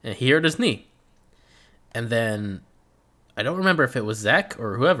 and he hurt his knee. And then, I don't remember if it was Zach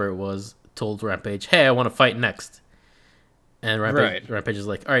or whoever it was, told Rampage, hey, I want to fight next. And Rampage is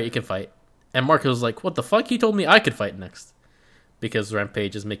like, all right, you can fight. And Marcus was like, what the fuck? You told me I could fight next. Because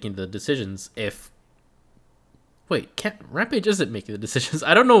Rampage is making the decisions Rampage isn't making the decisions.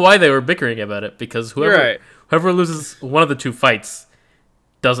 I don't know why they were bickering about it, because whoever loses one of the two fights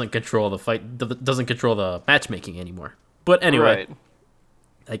doesn't control the matchmaking anymore. But anyway,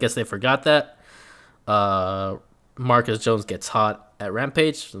 I guess they forgot that. Marcus Jones gets hot at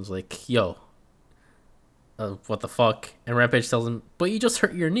Rampage and is like, yo, what the fuck? And Rampage tells him, but you just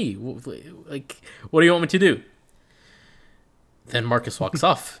hurt your knee. Like, what do you want me to do? Then Marcus walks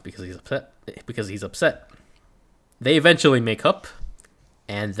off because he's upset. They eventually make up,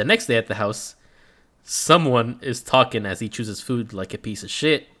 and the next day at the house, someone is talking as he chooses food like a piece of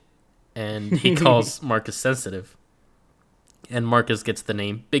shit, and he calls Marcus sensitive. And Marcus gets the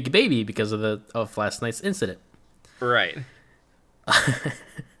name Big Baby because of last night's incident. Right.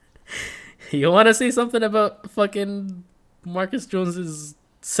 You want to say something about fucking Marcus Jones's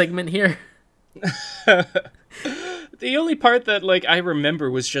segment here? The only part that I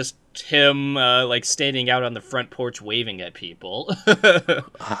remember was just him standing out on the front porch waving at people.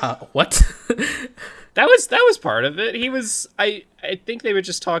 What? That was part of it. He was I think they were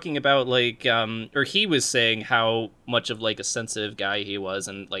just talking about or he was saying how much of a sensitive guy he was,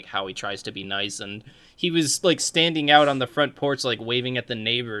 and how he tries to be nice, and he was like standing out on the front porch, like waving at the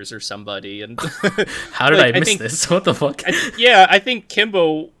neighbors or somebody. And How did I miss this? What the fuck? I think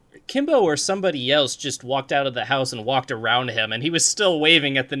Kimbo or somebody else just walked out of the house and walked around him, and he was still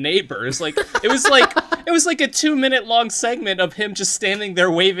waving at the neighbors. Like it was like a 2-minute long segment of him just standing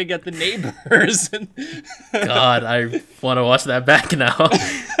there waving at the neighbors. God, I want to watch that back now.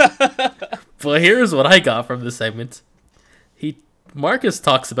 But here's what I got from this segment. Marcus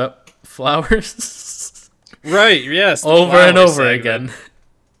talks about flowers. Right, yes. Over and over again.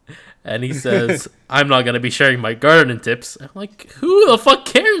 And he says, I'm not going to be sharing my gardening tips. I'm like, who the fuck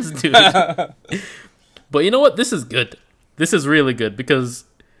cares, dude? But you know what? This is good. This is really good because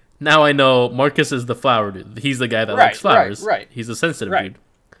now I know Marcus is the flower dude. He's the guy that likes flowers. Right. He's a sensitive dude.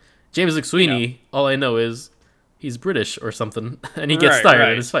 James McSweeney, all I know is he's British or something, and he gets tired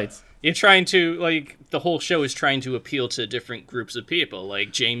in his fights. You're trying to, like, the whole show is trying to appeal to different groups of people.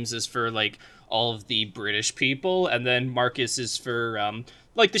 Like, James is for, like, all of the British people, and then Marcus is for,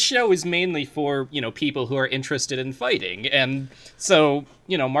 like, the show is mainly for, people who are interested in fighting. And so,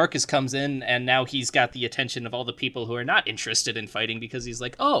 Marcus comes in, and now he's got the attention of all the people who are not interested in fighting because he's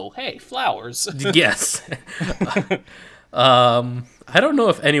like, oh, hey, flowers. Yes. I don't know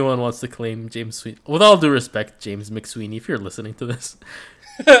if anyone wants to claim James Sweeney. With all due respect, James McSweeney, if you're listening to this,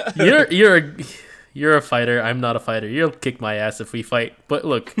 you're a fighter. I'm not a fighter. You'll kick my ass if we fight. But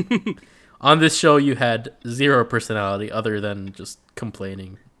look, on this show, you had zero personality other than just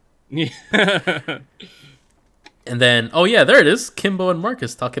complaining. And then, oh yeah, there it is. Kimbo and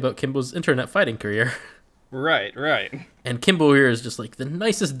Marcus talk about Kimbo's internet fighting career. Right. And Kimbo here is just like the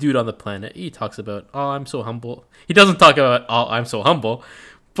nicest dude on the planet. He talks about, oh, I'm so humble. He doesn't talk about, oh, I'm so humble.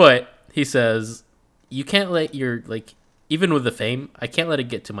 But he says, you can't let your, like, even with the fame, I can't let it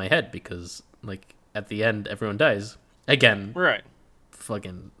get to my head because, like, at the end, everyone dies. Again. Right.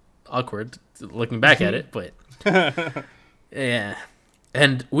 Fucking awkward looking back at it, but yeah.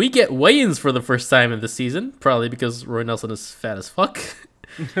 And we get weigh-ins for the first time in the season, probably because Roy Nelson is fat as fuck.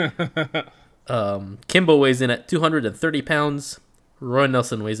 Kimbo weighs in at 230 pounds. Roy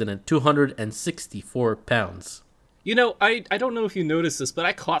Nelson weighs in at 264 pounds. I don't know if you noticed this, but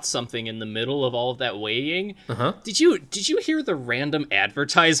I caught something in the middle of all of that weighing. Uh-huh. Did you hear the random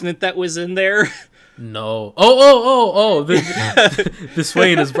advertisement that was in there? No. Oh. This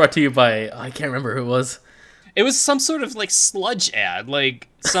weighing is brought to you by, I can't remember who it was. It was some sort of, like, sludge ad, like,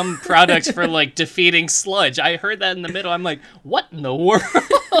 some products for, like, defeating sludge. I heard that in the middle. I'm like, what in the world?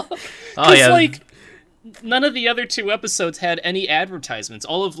 Oh, yeah. Like, none of the other 2 episodes had any advertisements.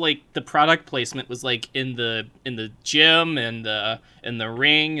 All of, like, the product placement was, like, in the gym and in the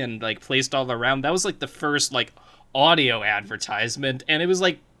ring and, like, placed all around. That was, like, the first, like, audio advertisement, and it was,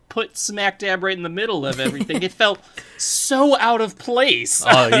 like, put smack dab right in the middle of everything. It felt so out of place.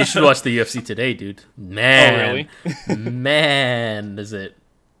 Oh, you should watch the UFC today, dude. Man. Oh, really? Man, is it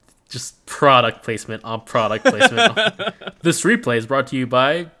just product placement on product placement. This replay is brought to you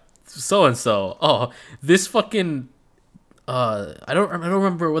by so-and-so. Oh, this fucking... I don't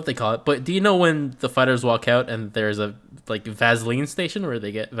remember what they call it, but do you know when the fighters walk out and there's a, like, Vaseline station where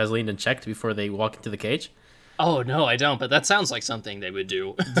they get Vaseline and checked before they walk into the cage? Oh, no, I don't, but that sounds like something they would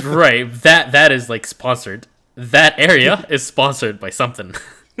do. Right, that is, like, sponsored. That area is sponsored by something.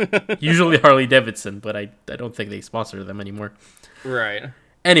 Usually Harley Davidson, but I don't think they sponsor them anymore. Right.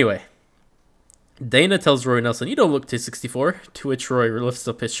 Anyway, Dana tells Roy Nelson, "You don't look 264," to which Roy lifts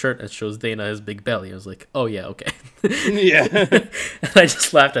up his shirt and shows Dana his big belly. I was like, oh yeah, okay. Yeah. And I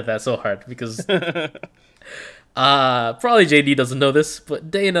just laughed at that so hard because... probably JD doesn't know this, but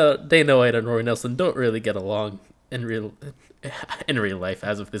Dana White and Roy Nelson don't really get along in real life,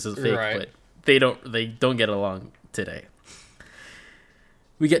 as if this is fake, right. But they don't get along today.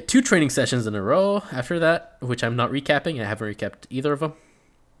 We get 2 training sessions in a row after that, which I'm not recapping. I haven't recapped either of them.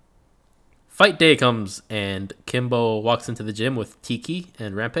 Fight day comes, and Kimbo walks into the gym with Tiki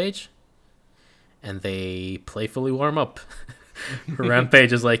and Rampage, and they playfully warm up.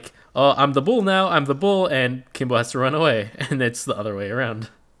 Rampage is like, oh, I'm the bull now, I'm the bull, and Kimbo has to run away, and it's the other way around.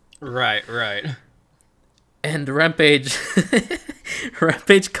 Right. And Rampage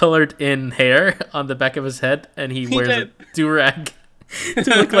colored in hair on the back of his head, and he wears a do-rag to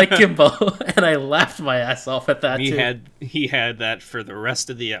look like Kimbo, and I laughed my ass off at that, too. He had that for the rest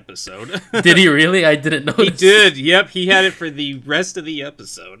of the episode. Did he really? I didn't know. He did, yep, he had it for the rest of the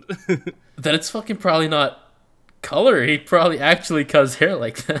episode. Then it's fucking probably not color. He probably actually cuts hair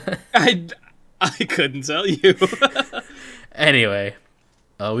like that. I couldn't tell you. Anyway,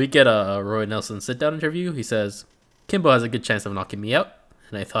 we get a Roy Nelson sit-down interview. He says, Kimbo has a good chance of knocking me out.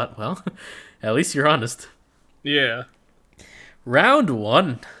 And I thought, well, at least you're honest. Yeah. Round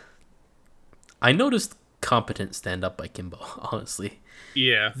 1. I noticed competent stand-up by Kimbo, honestly.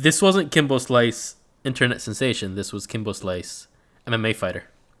 Yeah. This wasn't Kimbo Slice internet sensation. This was Kimbo Slice MMA fighter.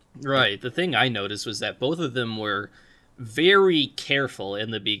 Right. The thing I noticed was that both of them were very careful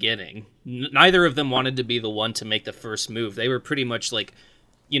in the beginning. Neither of them wanted to be the one to make the first move. They were pretty much like,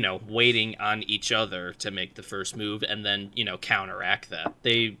 waiting on each other to make the first move and then, counteract that.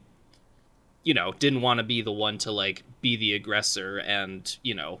 They, didn't want to be the one to, like, be the aggressor and,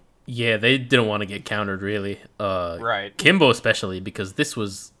 Yeah, they didn't want to get countered, really. Right. Kimbo especially, because this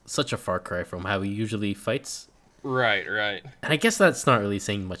was such a far cry from how he usually fights. Right. And I guess that's not really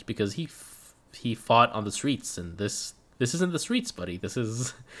saying much, because he fought on the streets, and this isn't the streets, buddy. This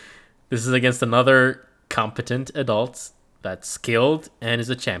is against another competent adult that's skilled and is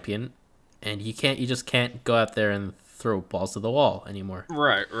a champion, and you just can't go out there and throw balls to the wall anymore.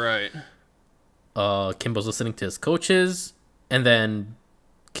 Right. Kimbo's listening to his coaches, and then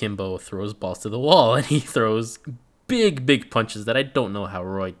Kimbo throws balls to the wall, and he throws big punches that I don't know how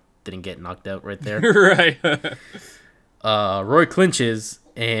Roy didn't get knocked out right there. Right. Roy clinches,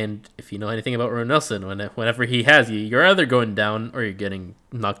 and if you know anything about Roy Nelson, whenever he has you, you're either going down or you're getting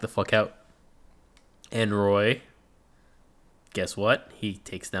knocked the fuck out. And Roy, guess what? He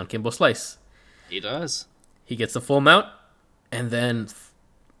takes down Kimbo Slice. He does. He gets the full mount, and then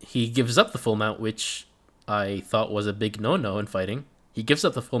he gives up the full mount, which I thought was a big no-no in fighting. He gives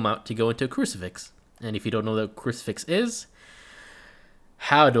up the full mount to go into a crucifix. And if you don't know what a crucifix is,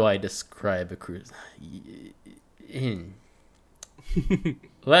 how do I describe a crucifix?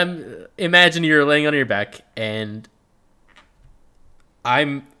 Imagine you're laying on your back, and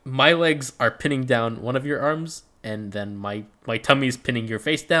my legs are pinning down one of your arms, and then my tummy's pinning your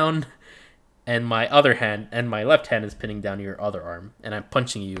face down, and my left hand is pinning down your other arm, and I'm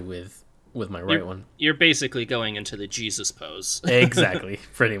punching you with my right one. You're basically going into the Jesus pose. Exactly,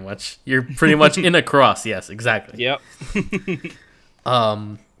 pretty much. You're pretty much in a cross. Yes, exactly. Yep.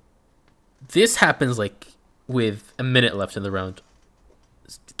 This happens like with a minute left in the round.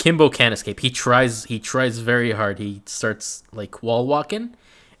 Kimbo can't escape. He tries very hard. He starts like wall walking,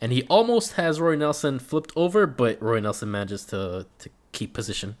 and he almost has Roy Nelson flipped over, but Roy Nelson manages to keep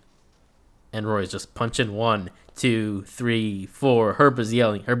position. And Roy's just punching 1, 2, 3, 4. Herb is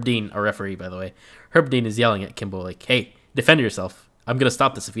yelling. Herb Dean, our referee, by the way. Herb Dean is yelling at Kimbo like, "Hey, defend yourself. I'm gonna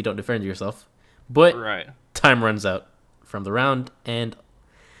stop this if you don't defend yourself." But time runs out from the round, and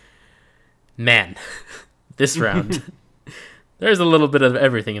man, this round, there's a little bit of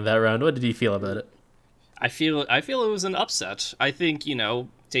everything in that round. What did you feel about it? I feel it was an upset. I think,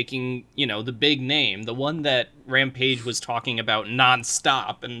 taking, the big name, the one that Rampage was talking about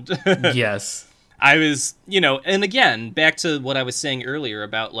nonstop. And yes. I was, and again, back to what I was saying earlier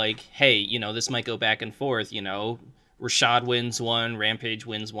about like, hey, this might go back and forth, Rashad wins one, Rampage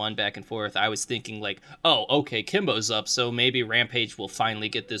wins one, back and forth. I was thinking like, oh, okay, Kimbo's up, so maybe Rampage will finally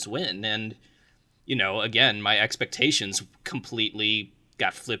get this win. And, again, my expectations completely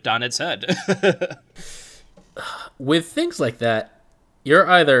got flipped on its head. With things like that, you're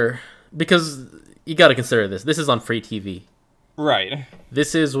either, because you got to consider this is on free TV. Right.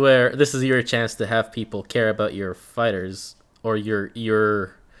 This is your chance to have people care about your fighters or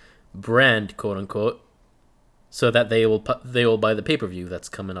your brand, quote unquote, so that they will buy the pay-per-view that's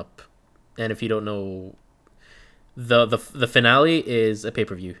coming up. And if you don't know, the finale is a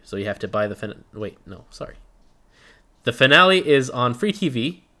pay-per-view, so you have to buy the the finale is on free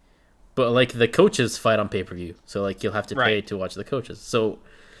TV, but like the coaches fight on pay-per-view, so like you'll have to pay to watch the coaches. So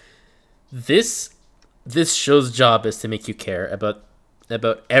this show's job is to make you care about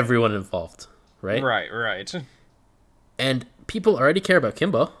everyone involved, right? Right. And people already care about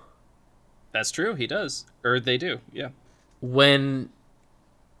Kimbo. That's true, he does. Or they do, yeah. When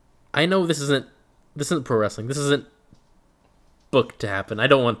I know this isn't pro wrestling. This isn't booked to happen. I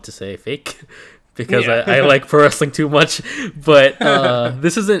don't want to say fake because I like pro wrestling too much, but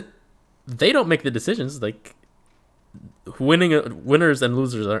this isn't. They don't make the decisions. Like winners and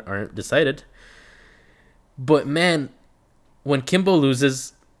losers aren't decided. But man, when Kimbo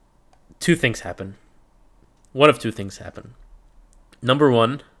loses, two things happen. One of two things happen. Number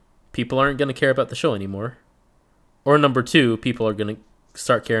one, people aren't going to care about the show anymore. Or number two, people are going to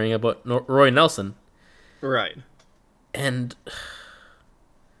start caring about Roy Nelson. Right. And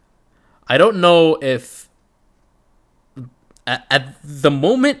I don't know if at the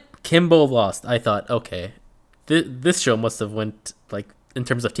moment Kimbo lost, I thought, okay, this show must have went, like, in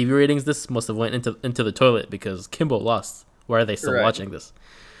terms of TV ratings, this must have went into the toilet because Kimbo lost. Why are they still watching this?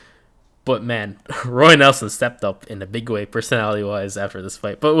 But man, Roy Nelson stepped up in a big way, personality-wise, after this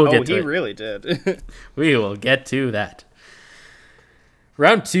fight. But we'll get to it. Oh, he really did. We will get to that.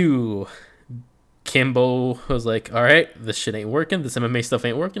 Round 2. Kimbo was like, all right, this shit ain't working. This MMA stuff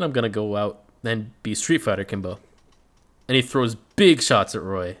ain't working. I'm going to go out and be Street Fighter Kimbo. And he throws big shots at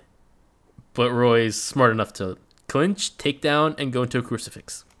Roy. But Roy's smart enough to clinch, take down, and go into a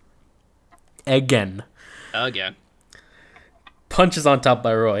crucifix. Again. Punches on top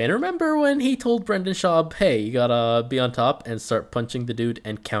by Roy. And remember when he told Brendan Schaub, hey, you gotta be on top and start punching the dude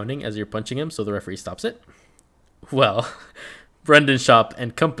and counting as you're punching him so the referee stops it? Well, Brendan Schaub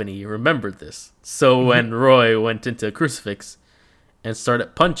and company remembered this. So when Roy went into a crucifix and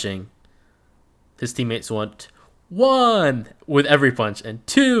started punching, his teammates went 1 with every punch, and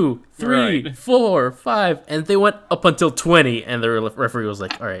 2, 3, 4, 5, and they went up until 20, and the referee was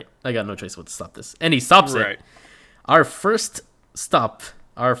like, all right, I got no choice but to stop this. And he stops it. Our first stop,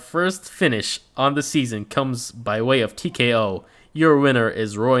 our first finish on the season comes by way of TKO. Your winner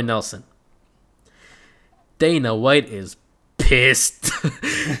is Roy Nelson. Dana White is pissed.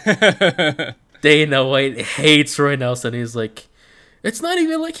 Dana White hates Roy Nelson. He's like, it's not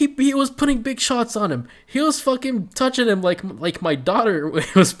even like he was putting big shots on him. He was fucking touching him like my daughter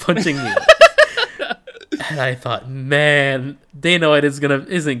was punching me. And I thought, man, Dana White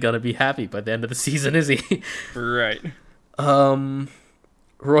isn't gonna be happy by the end of the season, is he? Right.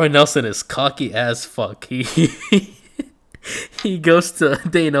 Roy Nelson is cocky as fuck. He goes to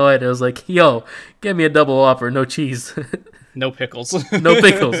Dana White and was like, yo, get me a double whopper, no cheese. No pickles. No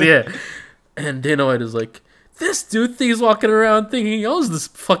pickles, yeah. And Dana White is like, this dude thinks walking around thinking he owns this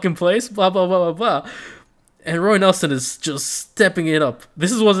fucking place, blah, blah, blah, blah, blah. And Roy Nelson is just stepping it up.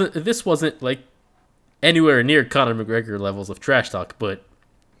 This wasn't like anywhere near Conor McGregor levels of trash talk, but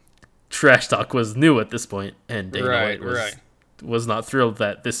trash talk was new at this point, and Dana White was not thrilled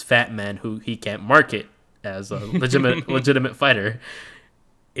that this fat man who he can't market as a legitimate fighter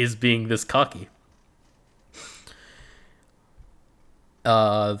is being this cocky.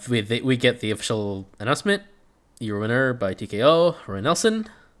 We get the official announcement. Your winner by TKO, Roy Nelson.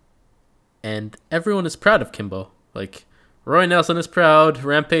 And everyone is proud of Kimbo. Like, Roy Nelson is proud.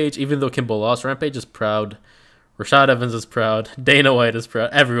 Rampage, even though Kimbo lost, Rampage is proud. Rashad Evans is proud. Dana White is proud.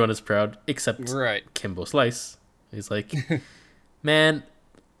 Everyone is proud except Kimbo Slice. He's like, man,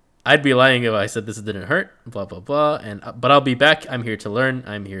 I'd be lying if I said this didn't hurt, blah, blah, blah. But I'll be back. I'm here to learn.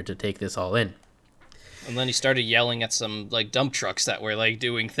 I'm here to take this all in. And then he started yelling at some like dump trucks that were like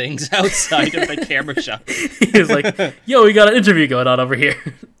doing things outside of the camera shop. He was like, yo, we got an interview going on over here.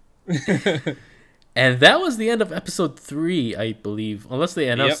 And that was the end of episode 3, I believe. Unless they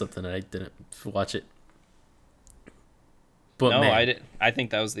announced something and I didn't watch it. But no, I didn't. I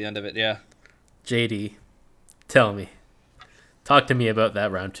think that was the end of it, yeah. JD, tell me. Talk to me about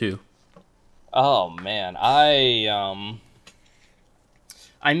that round 2. Oh, man.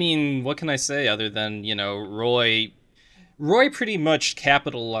 I mean, what can I say other than, Roy pretty much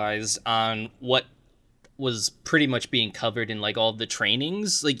capitalized on what was pretty much being covered in like all the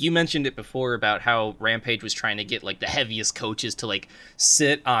trainings. Like you mentioned it before about how Rampage was trying to get like the heaviest coaches to like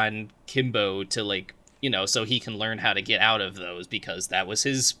sit on Kimbo to like, so he can learn how to get out of those, because that was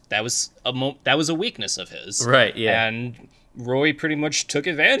a weakness of his. Right, yeah. And Roy pretty much took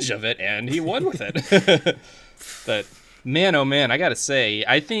advantage of it and he won with it. But man, oh man, I gotta say,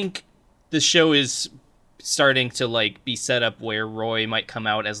 I think the show is starting to like be set up where Roy might come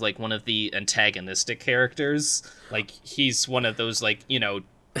out as like one of the antagonistic characters. Like he's one of those like,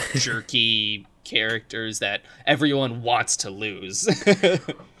 jerky characters that everyone wants to lose.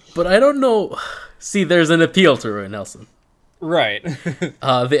 But I don't know. See, there's an appeal to Roy Nelson. Right.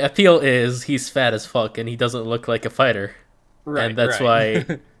 The appeal is he's fat as fuck and he doesn't look like a fighter. Right. And that's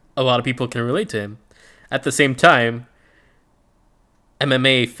why a lot of people can relate to him. At the same time,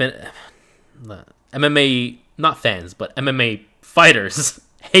 MMA not fans, but MMA fighters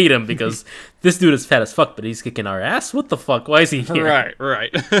hate him because this dude is fat as fuck, but he's kicking our ass? What the fuck? Why is he here?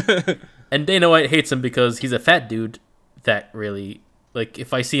 Right. And Dana White hates him because he's a fat dude that really, like,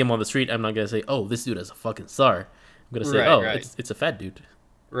 if I see him on the street, I'm not going to say, oh, this dude is a fucking star. I'm going to say, it's a fat dude.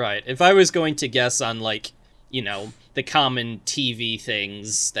 Right. If I was going to guess on, like, the common TV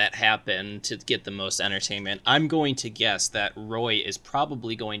things that happen to get the most entertainment, I'm going to guess that Roy is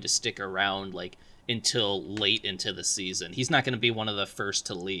probably going to stick around, like, until late into the season. He's not going to be one of the first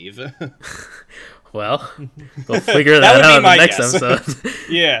to leave. Well, we'll figure that out in the next episode.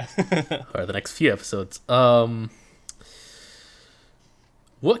 Yeah. Or the next few episodes. What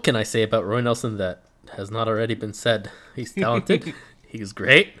can I say about Roy Nelson that has not already been said? He's talented. He's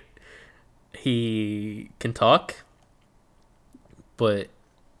great. He can talk. But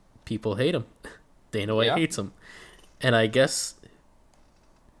people hate him. Dana White hates him. And I guess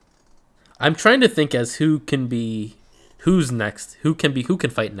I'm trying to think as who's next, who can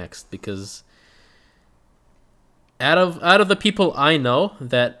fight next, because Out of the people I know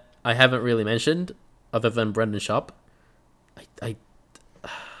that I haven't really mentioned, other than Brendan Schaub, I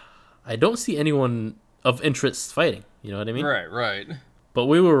I don't see anyone of interest fighting. You know what I mean? Right, right. But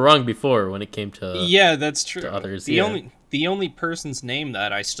we were wrong before when it came to Yeah, that's true. others. The only person's name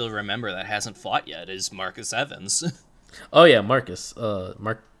that I still remember that hasn't fought yet is Marcus Evans. Oh yeah, Marcus.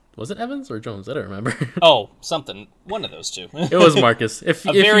 Mark, was it Evans or Jones? I don't remember. Oh, something. One of those two. It was Marcus. If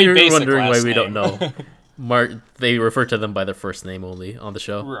very you're basic wondering why last we don't name. know, they refer to them by their first name only on the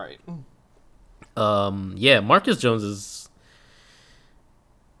show. Right. Yeah, Marcus Jones is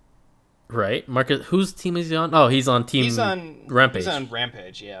right. Marcus, whose team is he on? Oh, he's on Team Rampage. He's on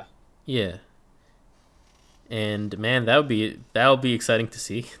Rampage, yeah. Yeah. And man, that would be exciting to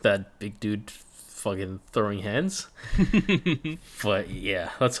see that big dude fucking throwing hands. But yeah,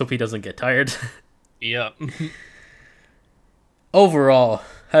 let's hope he doesn't get tired. Yep. Overall,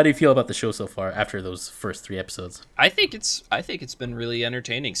 how do you feel about the show so far after those first 3 episodes? I think it's been really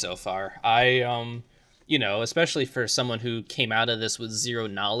entertaining so far. Especially for someone who came out of this with zero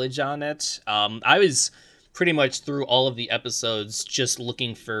knowledge on it. I was pretty much through all of the episodes just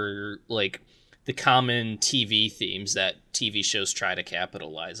looking for like the common TV themes that TV shows try to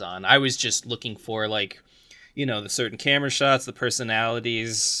capitalize on. I was just looking for like, the certain camera shots, the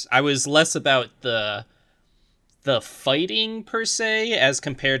personalities. I was less about the fighting per se as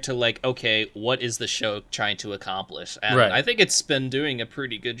compared to like, okay, what is the show trying to accomplish? And Right. I think it's been doing a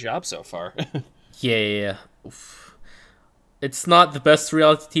pretty good job so far. Yeah. Oof. It's not the best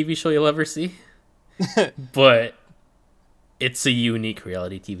reality TV show you'll ever see, but it's a unique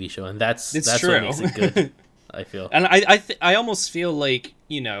reality TV show, and that's true. what makes it good. I feel. And I almost feel like,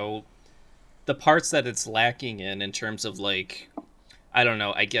 the parts that it's lacking in terms of like, I don't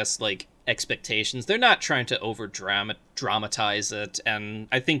know, I guess like expectations, they're not trying to over dramatize it, and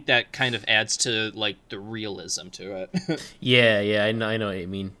I think that kind of adds to like the realism to it. Yeah, I know what you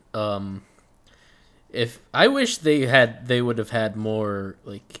mean. If I wish they would have had more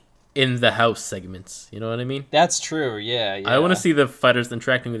like in the house segments. You know what I mean? That's true. Yeah. I want to see the fighters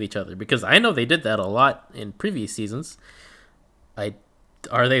interacting with each other because I know they did that a lot in previous seasons.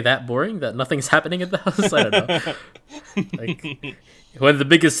 Are they that boring that nothing's happening at the house? I don't know. Like when the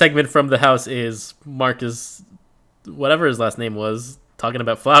biggest segment from the house is Marcus, whatever his last name was, talking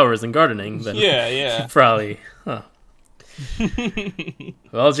about flowers and gardening. Then Yeah. probably. Huh.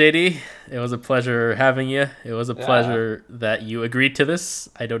 Well, JD, it was a pleasure having you. It was a pleasure that you agreed to this.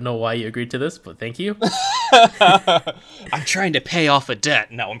 I don't know why you agreed to this, but thank you. I'm trying to pay off a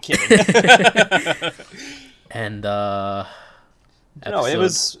debt. No, I'm kidding. And No, it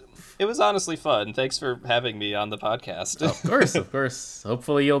was honestly fun. Thanks for having me on the podcast. Of course.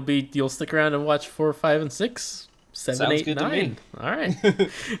 Hopefully you'll stick around and watch 4, 5, and 6, 7, Sounds 8, good to 9. me. All right.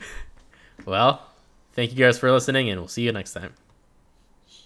 Well, thank you guys for listening, and we'll see you next time.